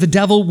works of the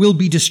devil will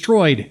be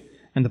destroyed,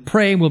 and the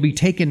prey will be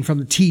taken from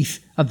the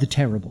teeth of the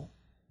terrible.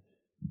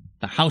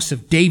 The house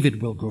of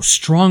David will grow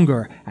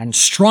stronger and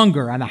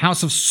stronger, and the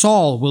house of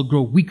Saul will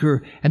grow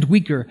weaker and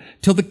weaker,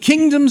 till the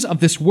kingdoms of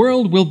this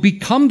world will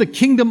become the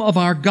kingdom of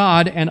our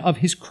God and of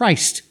his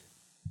Christ.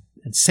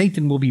 And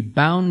Satan will be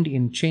bound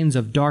in chains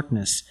of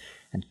darkness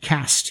and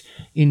cast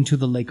into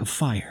the lake of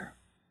fire.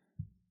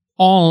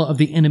 All of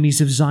the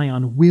enemies of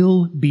Zion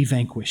will be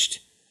vanquished,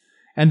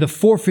 and the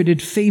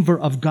forfeited favor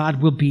of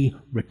God will be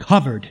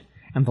recovered,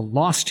 and the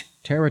lost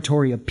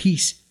territory of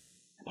peace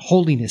and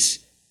holiness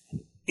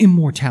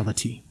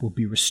immortality will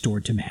be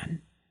restored to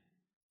man.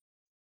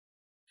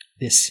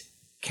 This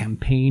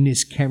campaign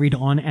is carried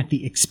on at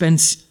the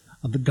expense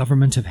of the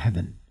government of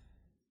heaven.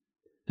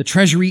 The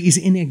treasury is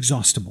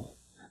inexhaustible.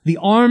 The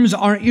arms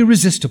are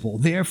irresistible.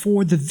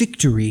 Therefore, the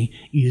victory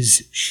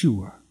is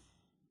sure.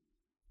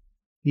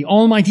 The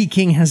Almighty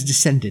King has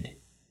descended.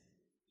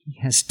 He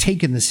has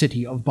taken the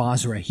city of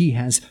Basra. He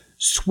has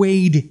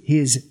swayed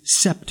his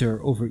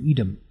scepter over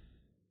Edom.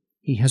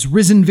 He has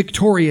risen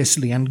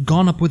victoriously and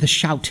gone up with a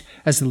shout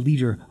as the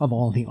leader of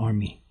all the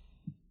army.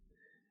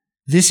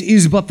 This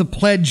is but the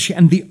pledge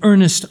and the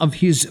earnest of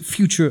his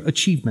future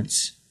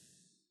achievements.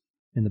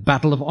 In the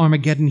battle of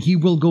Armageddon, he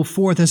will go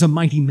forth as a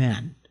mighty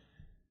man.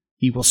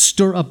 He will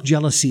stir up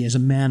jealousy as a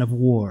man of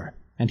war,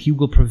 and he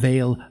will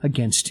prevail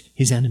against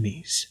his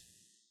enemies.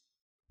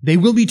 They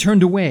will be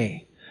turned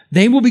away.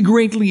 They will be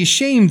greatly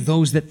ashamed,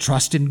 those that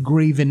trust in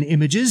graven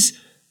images,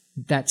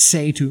 that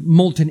say to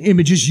molten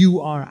images, you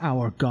are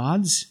our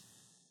gods.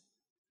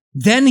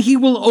 Then he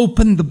will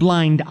open the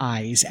blind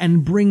eyes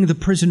and bring the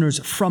prisoners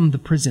from the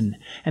prison,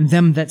 and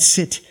them that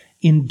sit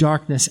in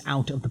darkness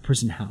out of the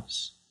prison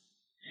house.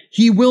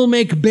 He will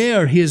make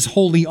bare his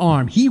holy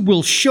arm. He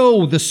will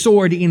show the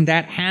sword in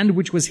that hand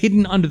which was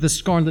hidden under the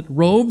scarlet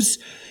robes.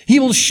 He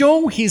will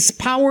show his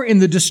power in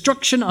the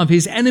destruction of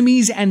his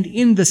enemies and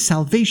in the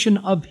salvation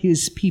of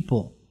his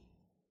people.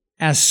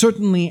 As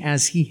certainly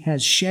as he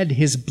has shed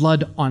his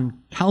blood on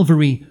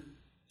Calvary,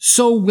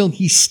 so will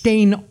he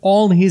stain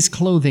all his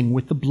clothing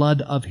with the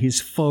blood of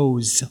his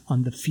foes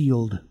on the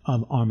field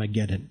of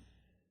Armageddon.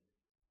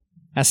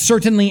 As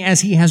certainly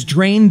as he has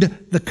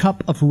drained the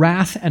cup of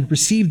wrath and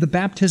received the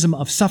baptism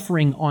of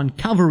suffering on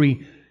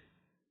Calvary,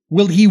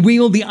 will he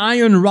wield the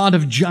iron rod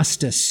of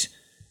justice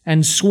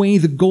and sway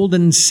the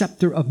golden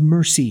scepter of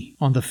mercy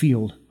on the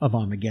field of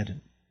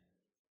Armageddon.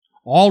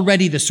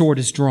 Already the sword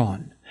is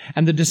drawn,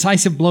 and the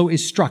decisive blow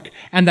is struck,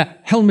 and the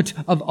helmet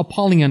of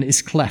Apollyon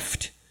is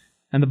cleft,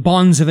 and the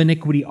bonds of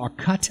iniquity are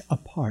cut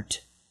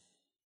apart.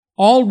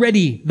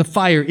 Already the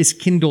fire is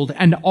kindled,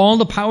 and all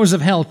the powers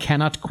of hell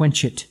cannot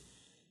quench it.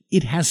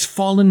 It has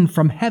fallen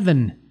from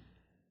heaven.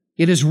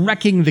 It is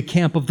wrecking the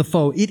camp of the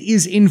foe. It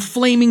is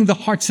inflaming the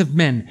hearts of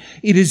men.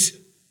 It is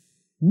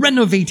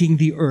renovating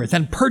the earth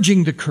and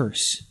purging the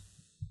curse.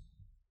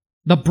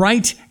 The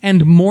bright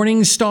and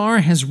morning star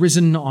has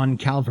risen on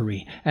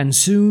Calvary, and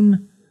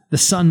soon the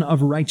sun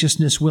of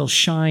righteousness will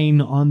shine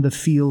on the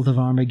field of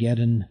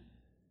Armageddon.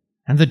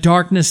 And the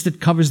darkness that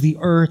covers the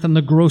earth and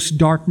the gross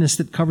darkness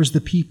that covers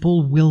the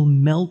people will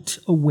melt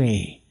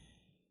away.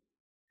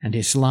 And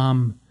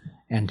Islam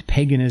and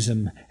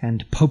paganism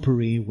and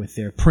popery with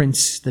their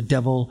prince, the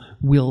devil,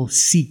 will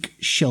seek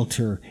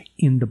shelter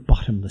in the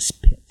bottomless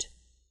pit.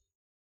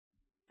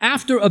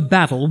 After a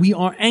battle, we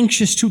are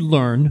anxious to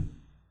learn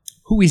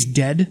who is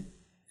dead,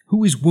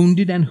 who is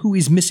wounded, and who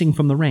is missing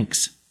from the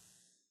ranks.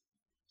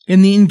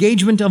 In the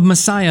engagement of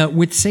Messiah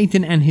with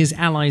Satan and his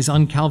allies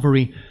on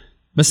Calvary,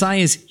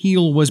 Messiah's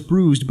heel was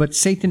bruised, but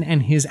Satan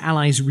and his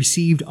allies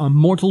received a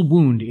mortal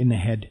wound in the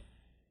head.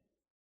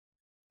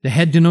 The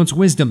head denotes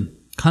wisdom,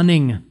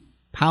 cunning,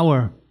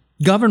 power,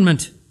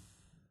 government.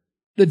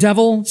 The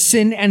devil,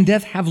 sin, and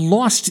death have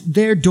lost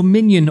their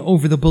dominion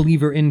over the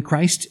believer in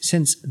Christ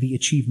since the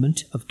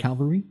achievement of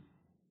Calvary.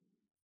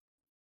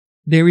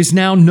 There is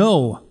now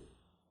no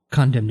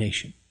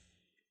condemnation,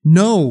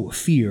 no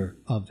fear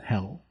of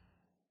hell.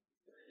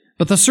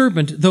 But the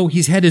serpent, though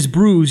his head is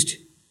bruised,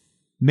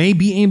 may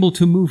be able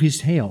to move his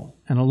tail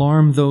and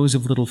alarm those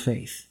of little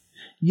faith.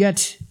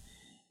 Yet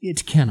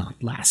it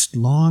cannot last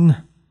long.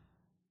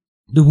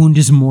 The wound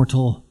is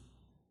mortal,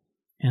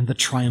 and the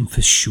triumph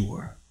is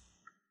sure.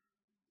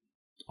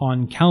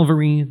 On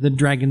Calvary, the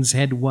dragon's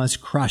head was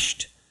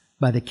crushed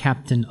by the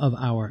captain of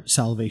our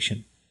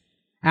salvation.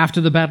 After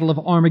the battle of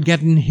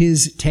Armageddon,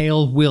 his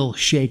tail will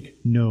shake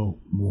no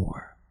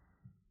more.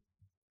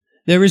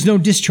 There is no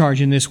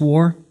discharge in this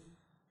war.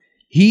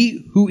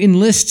 He who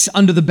enlists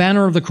under the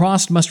banner of the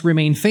cross must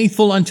remain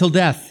faithful until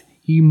death.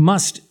 He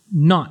must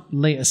not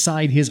lay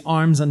aside his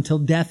arms until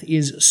death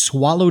is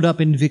swallowed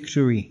up in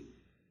victory.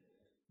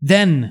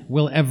 Then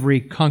will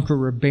every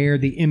conqueror bear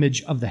the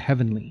image of the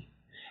heavenly,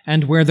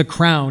 and wear the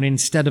crown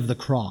instead of the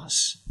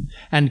cross,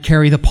 and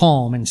carry the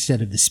palm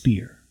instead of the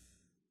spear.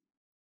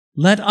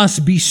 Let us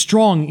be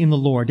strong in the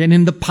Lord and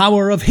in the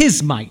power of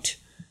his might,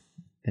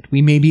 that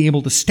we may be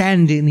able to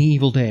stand in the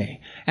evil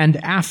day, and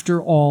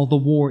after all the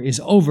war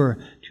is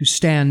over, to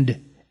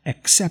stand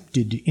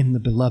accepted in the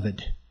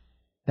beloved,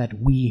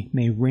 that we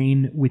may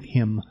reign with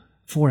him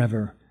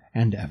forever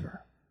and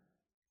ever.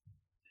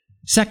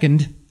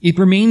 Second, it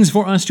remains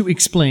for us to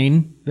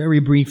explain, very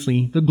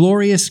briefly, the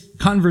glorious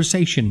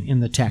conversation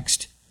in the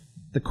text,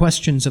 the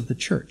questions of the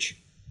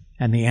church,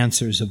 and the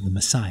answers of the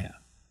Messiah.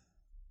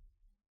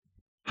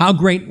 How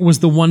great was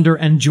the wonder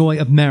and joy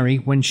of Mary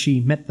when she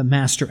met the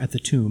Master at the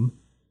tomb,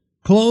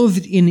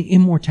 clothed in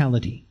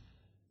immortality,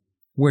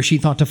 where she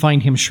thought to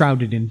find him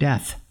shrouded in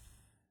death.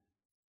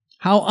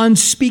 How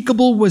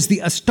unspeakable was the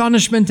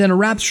astonishment and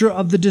rapture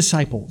of the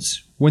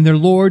disciples when their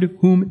Lord,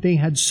 whom they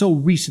had so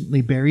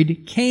recently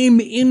buried, came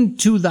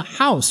into the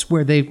house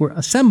where they were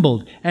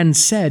assembled and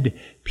said,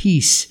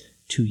 "Peace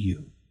to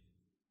you."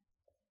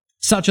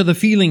 Such are the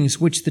feelings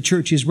which the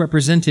church is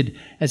represented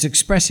as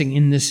expressing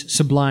in this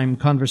sublime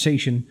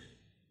conversation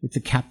with the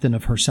captain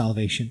of her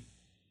salvation.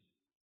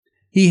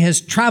 He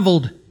has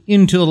traveled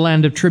into the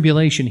land of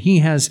tribulation. He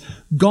has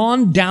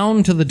gone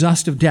down to the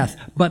dust of death,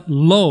 but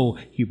lo,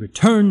 he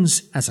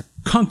returns as a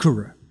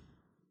conqueror.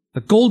 The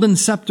golden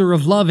scepter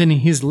of love in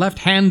his left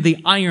hand, the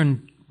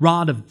iron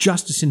rod of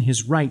justice in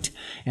his right,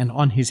 and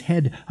on his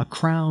head a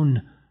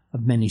crown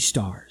of many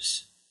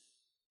stars.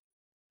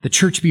 The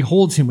church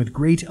beholds him with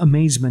great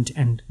amazement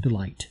and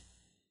delight.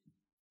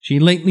 She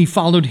lately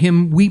followed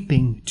him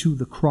weeping to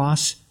the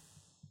cross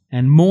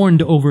and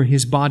mourned over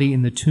his body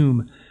in the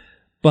tomb.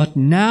 But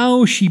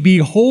now she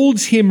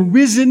beholds him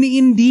risen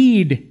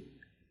indeed,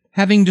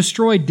 having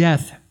destroyed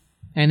death,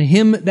 and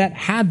him that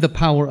had the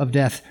power of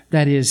death,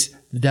 that is,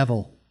 the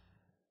devil.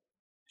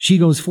 She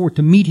goes forth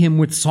to meet him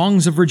with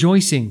songs of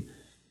rejoicing,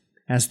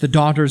 as the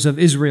daughters of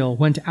Israel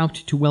went out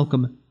to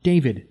welcome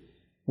David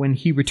when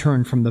he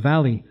returned from the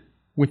valley,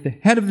 with the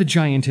head of the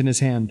giant in his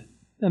hand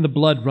and the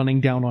blood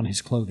running down on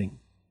his clothing.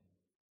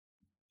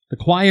 The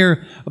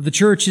choir of the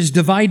church is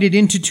divided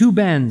into two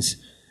bands,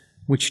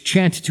 which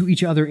chant to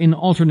each other in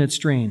alternate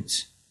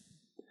strains.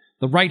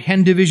 The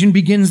right-hand division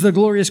begins the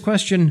glorious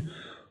question,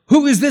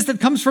 "Who is this that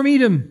comes from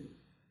Edom?"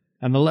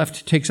 And the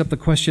left takes up the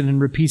question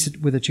and repeats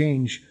it with a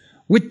change,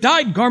 "With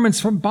dyed garments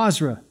from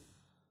Basra."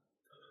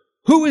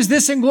 "Who is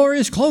this in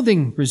glorious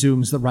clothing?"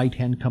 resumes the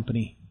right-hand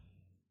company.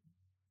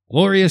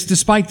 "Glorious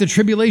despite the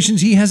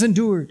tribulations he has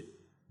endured."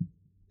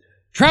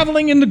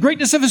 "Traveling in the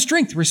greatness of his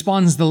strength,"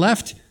 responds the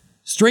left,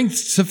 "strength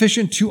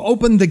sufficient to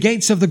open the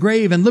gates of the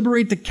grave and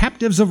liberate the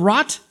captives of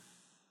rot."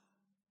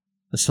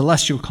 The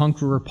celestial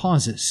conqueror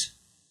pauses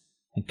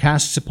and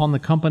casts upon the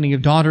company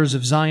of daughters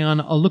of Zion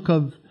a look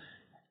of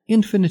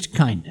infinite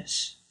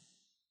kindness.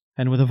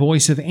 And with a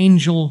voice of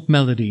angel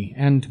melody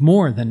and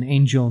more than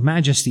angel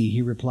majesty,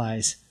 he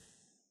replies,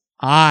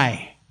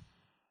 "I,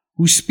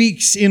 who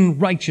speaks in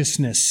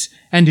righteousness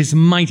and is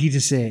mighty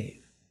to save."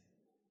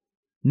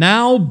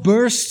 Now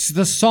bursts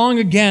the song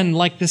again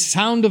like the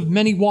sound of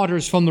many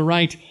waters from the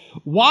right.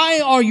 "Why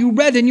are you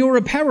red in your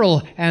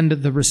apparel?" And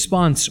the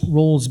response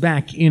rolls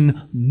back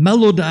in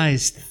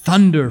melodized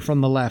thunder from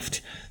the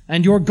left.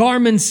 "And your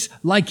garments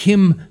like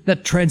him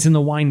that treads in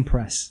the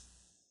winepress."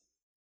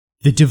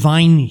 The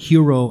divine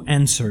hero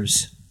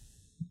answers,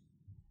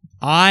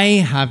 "I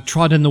have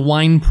trodden the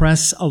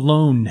winepress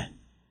alone,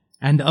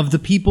 and of the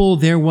people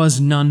there was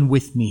none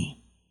with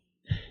me.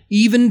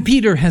 Even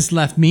Peter has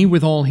left me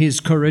with all his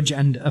courage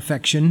and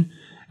affection,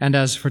 and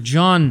as for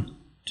John,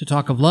 to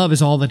talk of love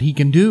is all that he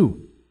can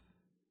do.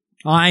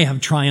 I have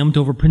triumphed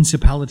over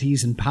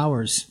principalities and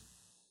powers.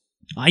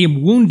 I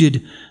am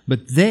wounded,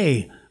 but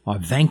they are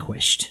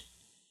vanquished.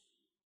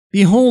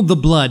 Behold the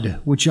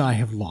blood which I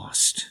have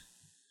lost.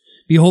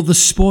 Behold the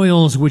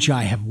spoils which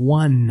I have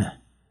won.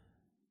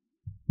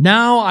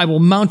 Now I will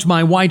mount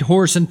my white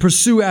horse and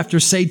pursue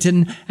after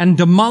Satan and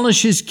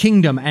demolish his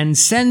kingdom and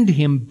send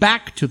him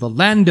back to the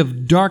land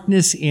of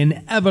darkness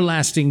in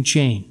everlasting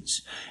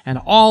chains, and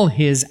all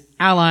his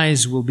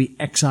allies will be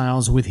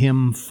exiles with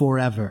him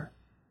forever.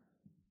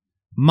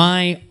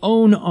 My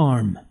own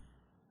arm,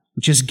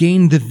 which has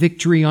gained the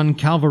victory on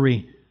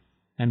Calvary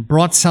and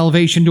brought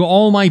salvation to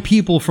all my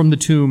people from the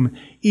tomb,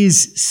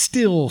 is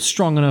still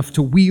strong enough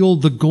to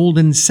wield the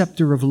golden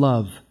scepter of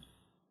love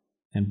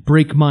and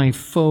break my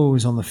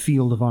foes on the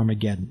field of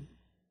Armageddon.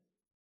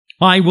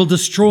 I will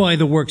destroy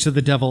the works of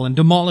the devil and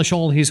demolish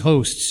all his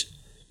hosts.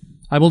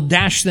 I will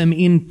dash them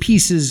in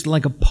pieces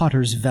like a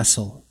potter's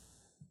vessel.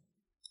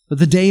 But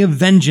the day of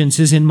vengeance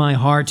is in my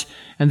heart,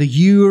 and the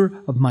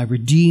year of my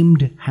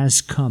redeemed has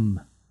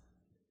come.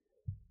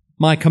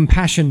 My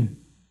compassion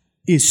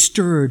is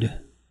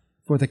stirred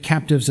for the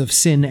captives of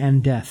sin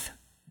and death.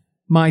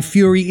 My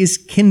fury is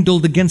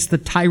kindled against the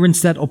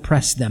tyrants that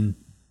oppress them.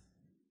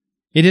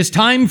 It is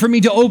time for me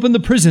to open the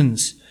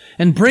prisons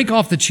and break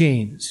off the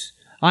chains.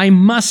 I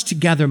must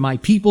gather my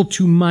people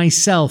to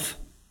myself.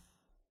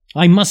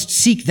 I must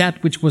seek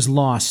that which was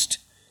lost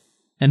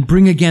and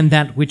bring again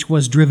that which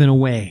was driven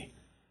away.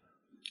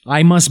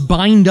 I must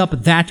bind up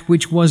that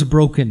which was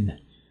broken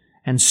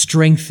and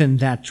strengthen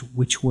that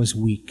which was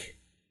weak.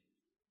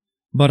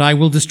 But I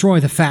will destroy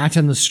the fat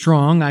and the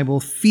strong. I will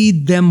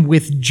feed them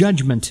with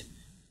judgment.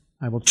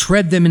 I will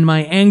tread them in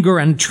my anger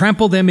and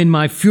trample them in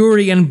my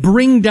fury and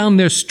bring down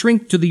their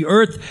strength to the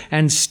earth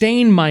and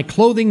stain my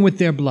clothing with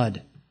their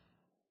blood.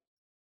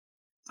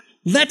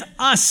 Let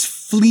us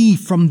flee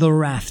from the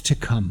wrath to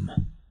come.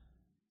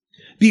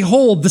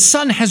 Behold, the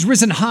sun has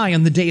risen high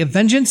on the day of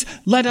vengeance.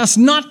 Let us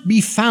not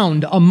be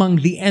found among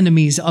the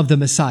enemies of the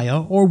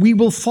Messiah, or we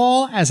will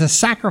fall as a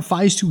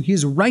sacrifice to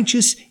his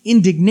righteous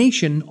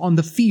indignation on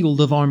the field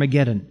of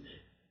Armageddon.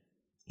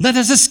 Let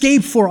us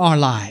escape for our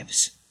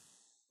lives,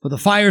 for the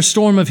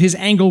firestorm of his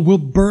anger will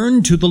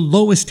burn to the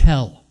lowest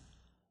hell.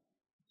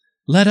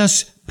 Let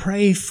us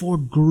pray for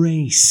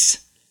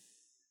grace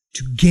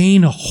to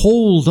gain a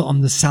hold on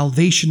the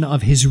salvation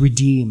of his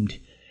redeemed.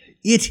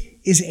 It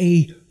is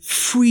a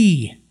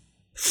free,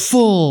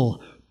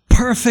 full,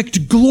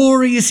 perfect,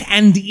 glorious,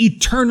 and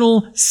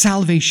eternal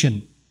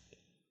salvation.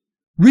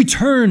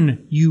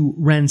 Return, you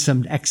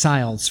ransomed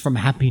exiles from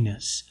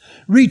happiness.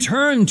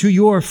 Return to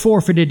your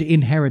forfeited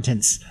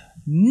inheritance.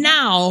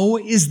 Now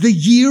is the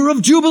year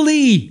of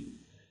Jubilee.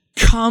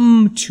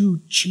 Come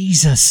to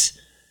Jesus,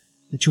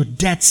 that your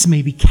debts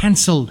may be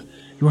canceled,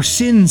 your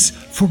sins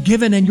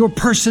forgiven, and your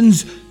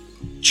persons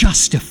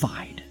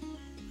justified.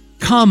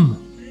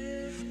 Come,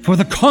 for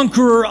the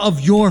conqueror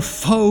of your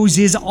foes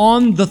is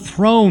on the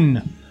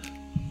throne.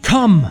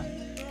 Come,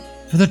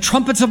 for the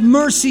trumpets of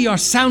mercy are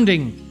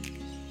sounding.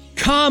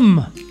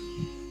 Come,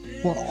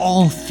 for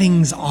all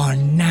things are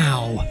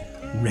now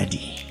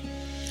ready.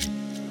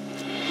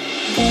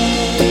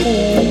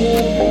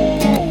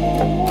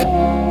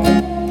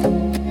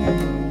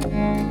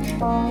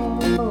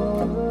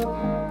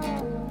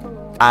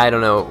 I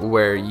don't know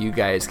where you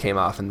guys came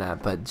off in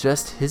that, but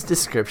just his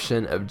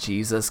description of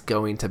Jesus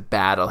going to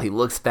battle. He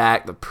looks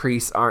back, the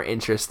priests aren't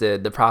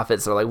interested, the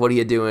prophets are like, what are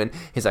you doing?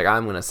 He's like,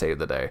 I'm going to save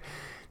the day.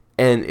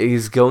 And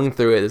he's going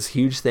through it, this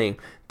huge thing,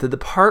 to the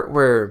part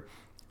where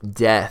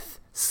death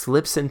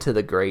slips into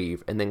the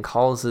grave and then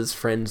calls his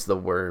friends the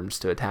worms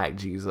to attack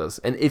Jesus.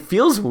 And it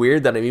feels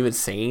weird that I'm even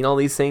saying all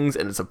these things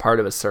and it's a part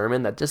of a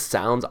sermon. That just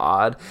sounds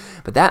odd.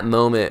 But that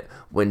moment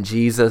when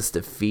Jesus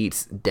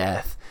defeats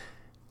death,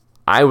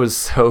 I was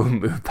so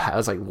moved by it. I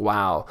was like,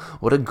 wow,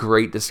 what a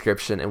great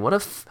description. And what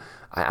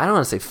I don't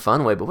want to say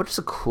fun way, but what just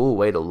a cool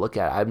way to look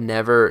at it. I've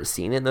never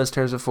seen it in those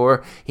terms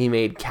before. He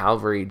made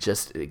Calvary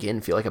just,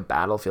 again, feel like a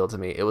battlefield to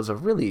me. It was a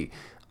really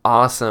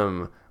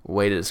awesome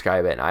way to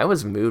describe it. And I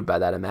was moved by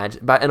that,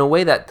 in a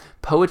way that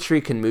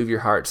poetry can move your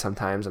heart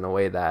sometimes, in a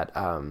way that,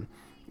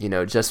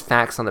 just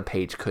facts on the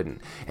page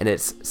couldn't. And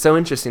it's so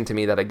interesting to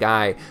me that a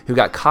guy who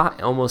got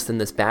caught almost in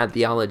this bad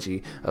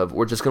theology of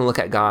we're just going to look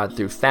at God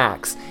through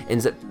facts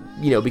ends up,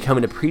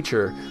 becoming a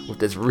preacher with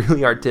this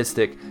really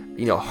artistic,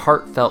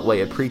 heartfelt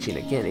way of preaching.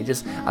 Again,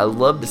 I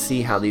love to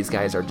see how these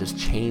guys are just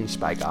changed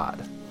by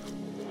God.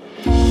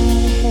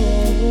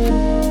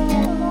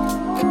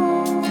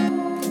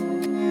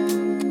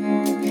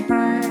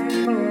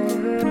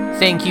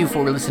 Thank you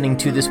for listening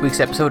to this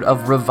week's episode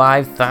of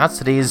Revived Thoughts.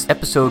 Today's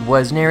episode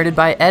was narrated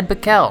by Ed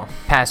Backel.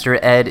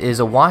 Pastor Ed is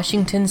a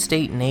Washington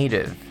State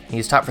native.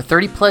 He's taught for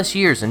 30 plus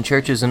years in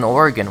churches in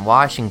Oregon,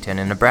 Washington,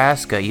 and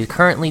Nebraska. He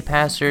currently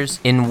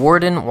pastors in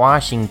Warden,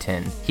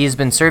 Washington. He has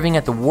been serving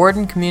at the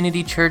Warden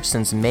Community Church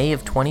since May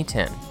of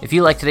 2010. If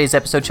you like today's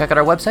episode, check out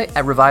our website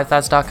at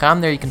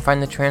revivedthoughts.com. There you can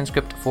find the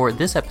transcript for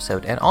this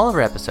episode and all of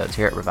our episodes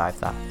here at Revived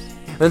Thoughts.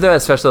 to throw a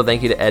special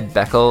thank you to Ed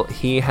Beckel.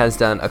 He has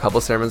done a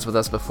couple sermons with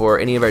us before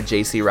any of our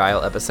JC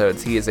Ryle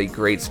episodes. He is a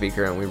great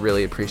speaker, and we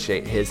really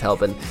appreciate his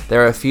help. And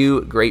there are a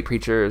few great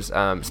preachers,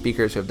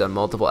 speakers who have done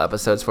multiple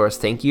episodes for us.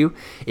 Thank you.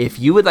 If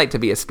you would like to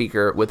be a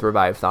speaker with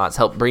Revived Thoughts,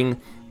 help bring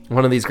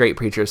one of these great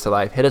preachers to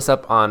life, hit us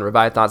up on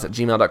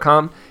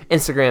revivedthoughts@gmail.com,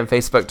 Instagram,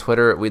 Facebook,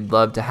 Twitter. We'd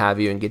love to have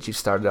you and get you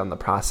started on the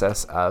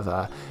process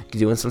of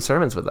doing some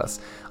sermons with us.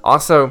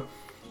 Also,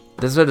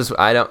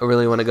 I don't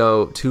really want to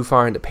go too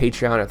far into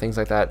Patreon or things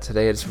like that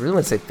today. I just really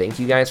want to say thank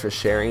you guys for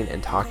sharing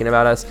and talking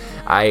about us.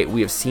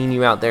 We have seen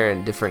you out there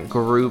in different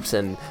groups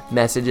and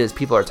messages.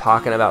 People are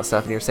talking about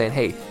stuff, and you're saying,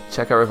 hey,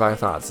 check out Revived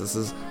Thoughts. This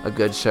is a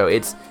good show.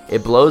 It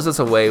blows us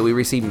away. We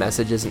receive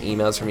messages and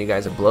emails from you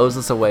guys. It blows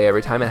us away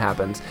every time it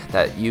happens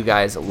that you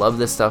guys love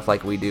this stuff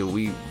like we do.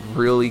 We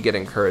really get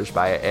encouraged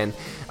by it. And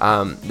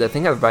the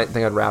thing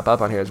I'd wrap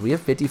up on here is we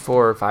have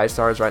 54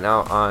 5-stars right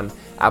now on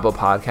Apple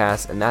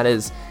Podcasts, and that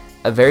is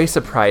a very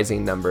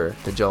surprising number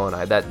to Joel and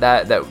I.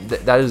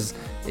 That is,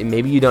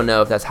 maybe you don't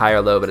know if that's high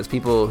or low, but as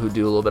people who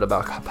do a little bit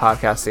about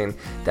podcasting,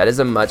 that is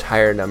a much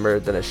higher number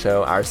than a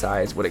show our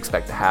size would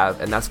expect to have,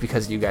 and that's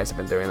because you guys have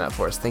been doing that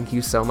for us. Thank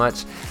you so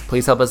much.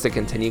 Please help us to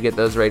continue to get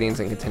those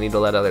ratings and continue to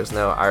let others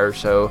know our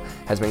show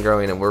has been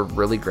growing, and we're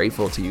really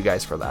grateful to you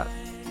guys for that.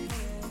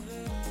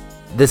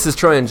 This is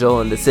Troy and Joel,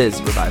 and this is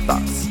Revived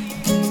Thoughts.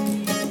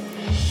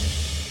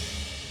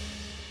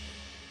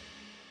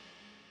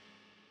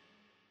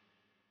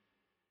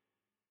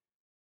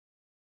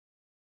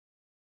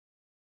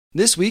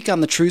 This week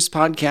on the Truce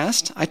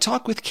Podcast, I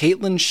talk with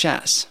Caitlin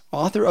Schass,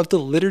 author of The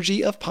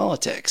Liturgy of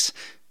Politics.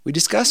 We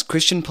discuss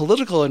Christian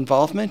political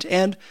involvement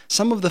and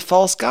some of the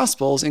false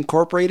gospels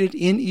incorporated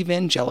in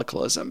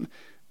evangelicalism.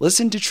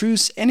 Listen to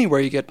Truce anywhere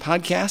you get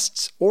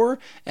podcasts or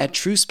at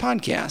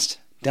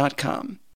trucepodcast.com.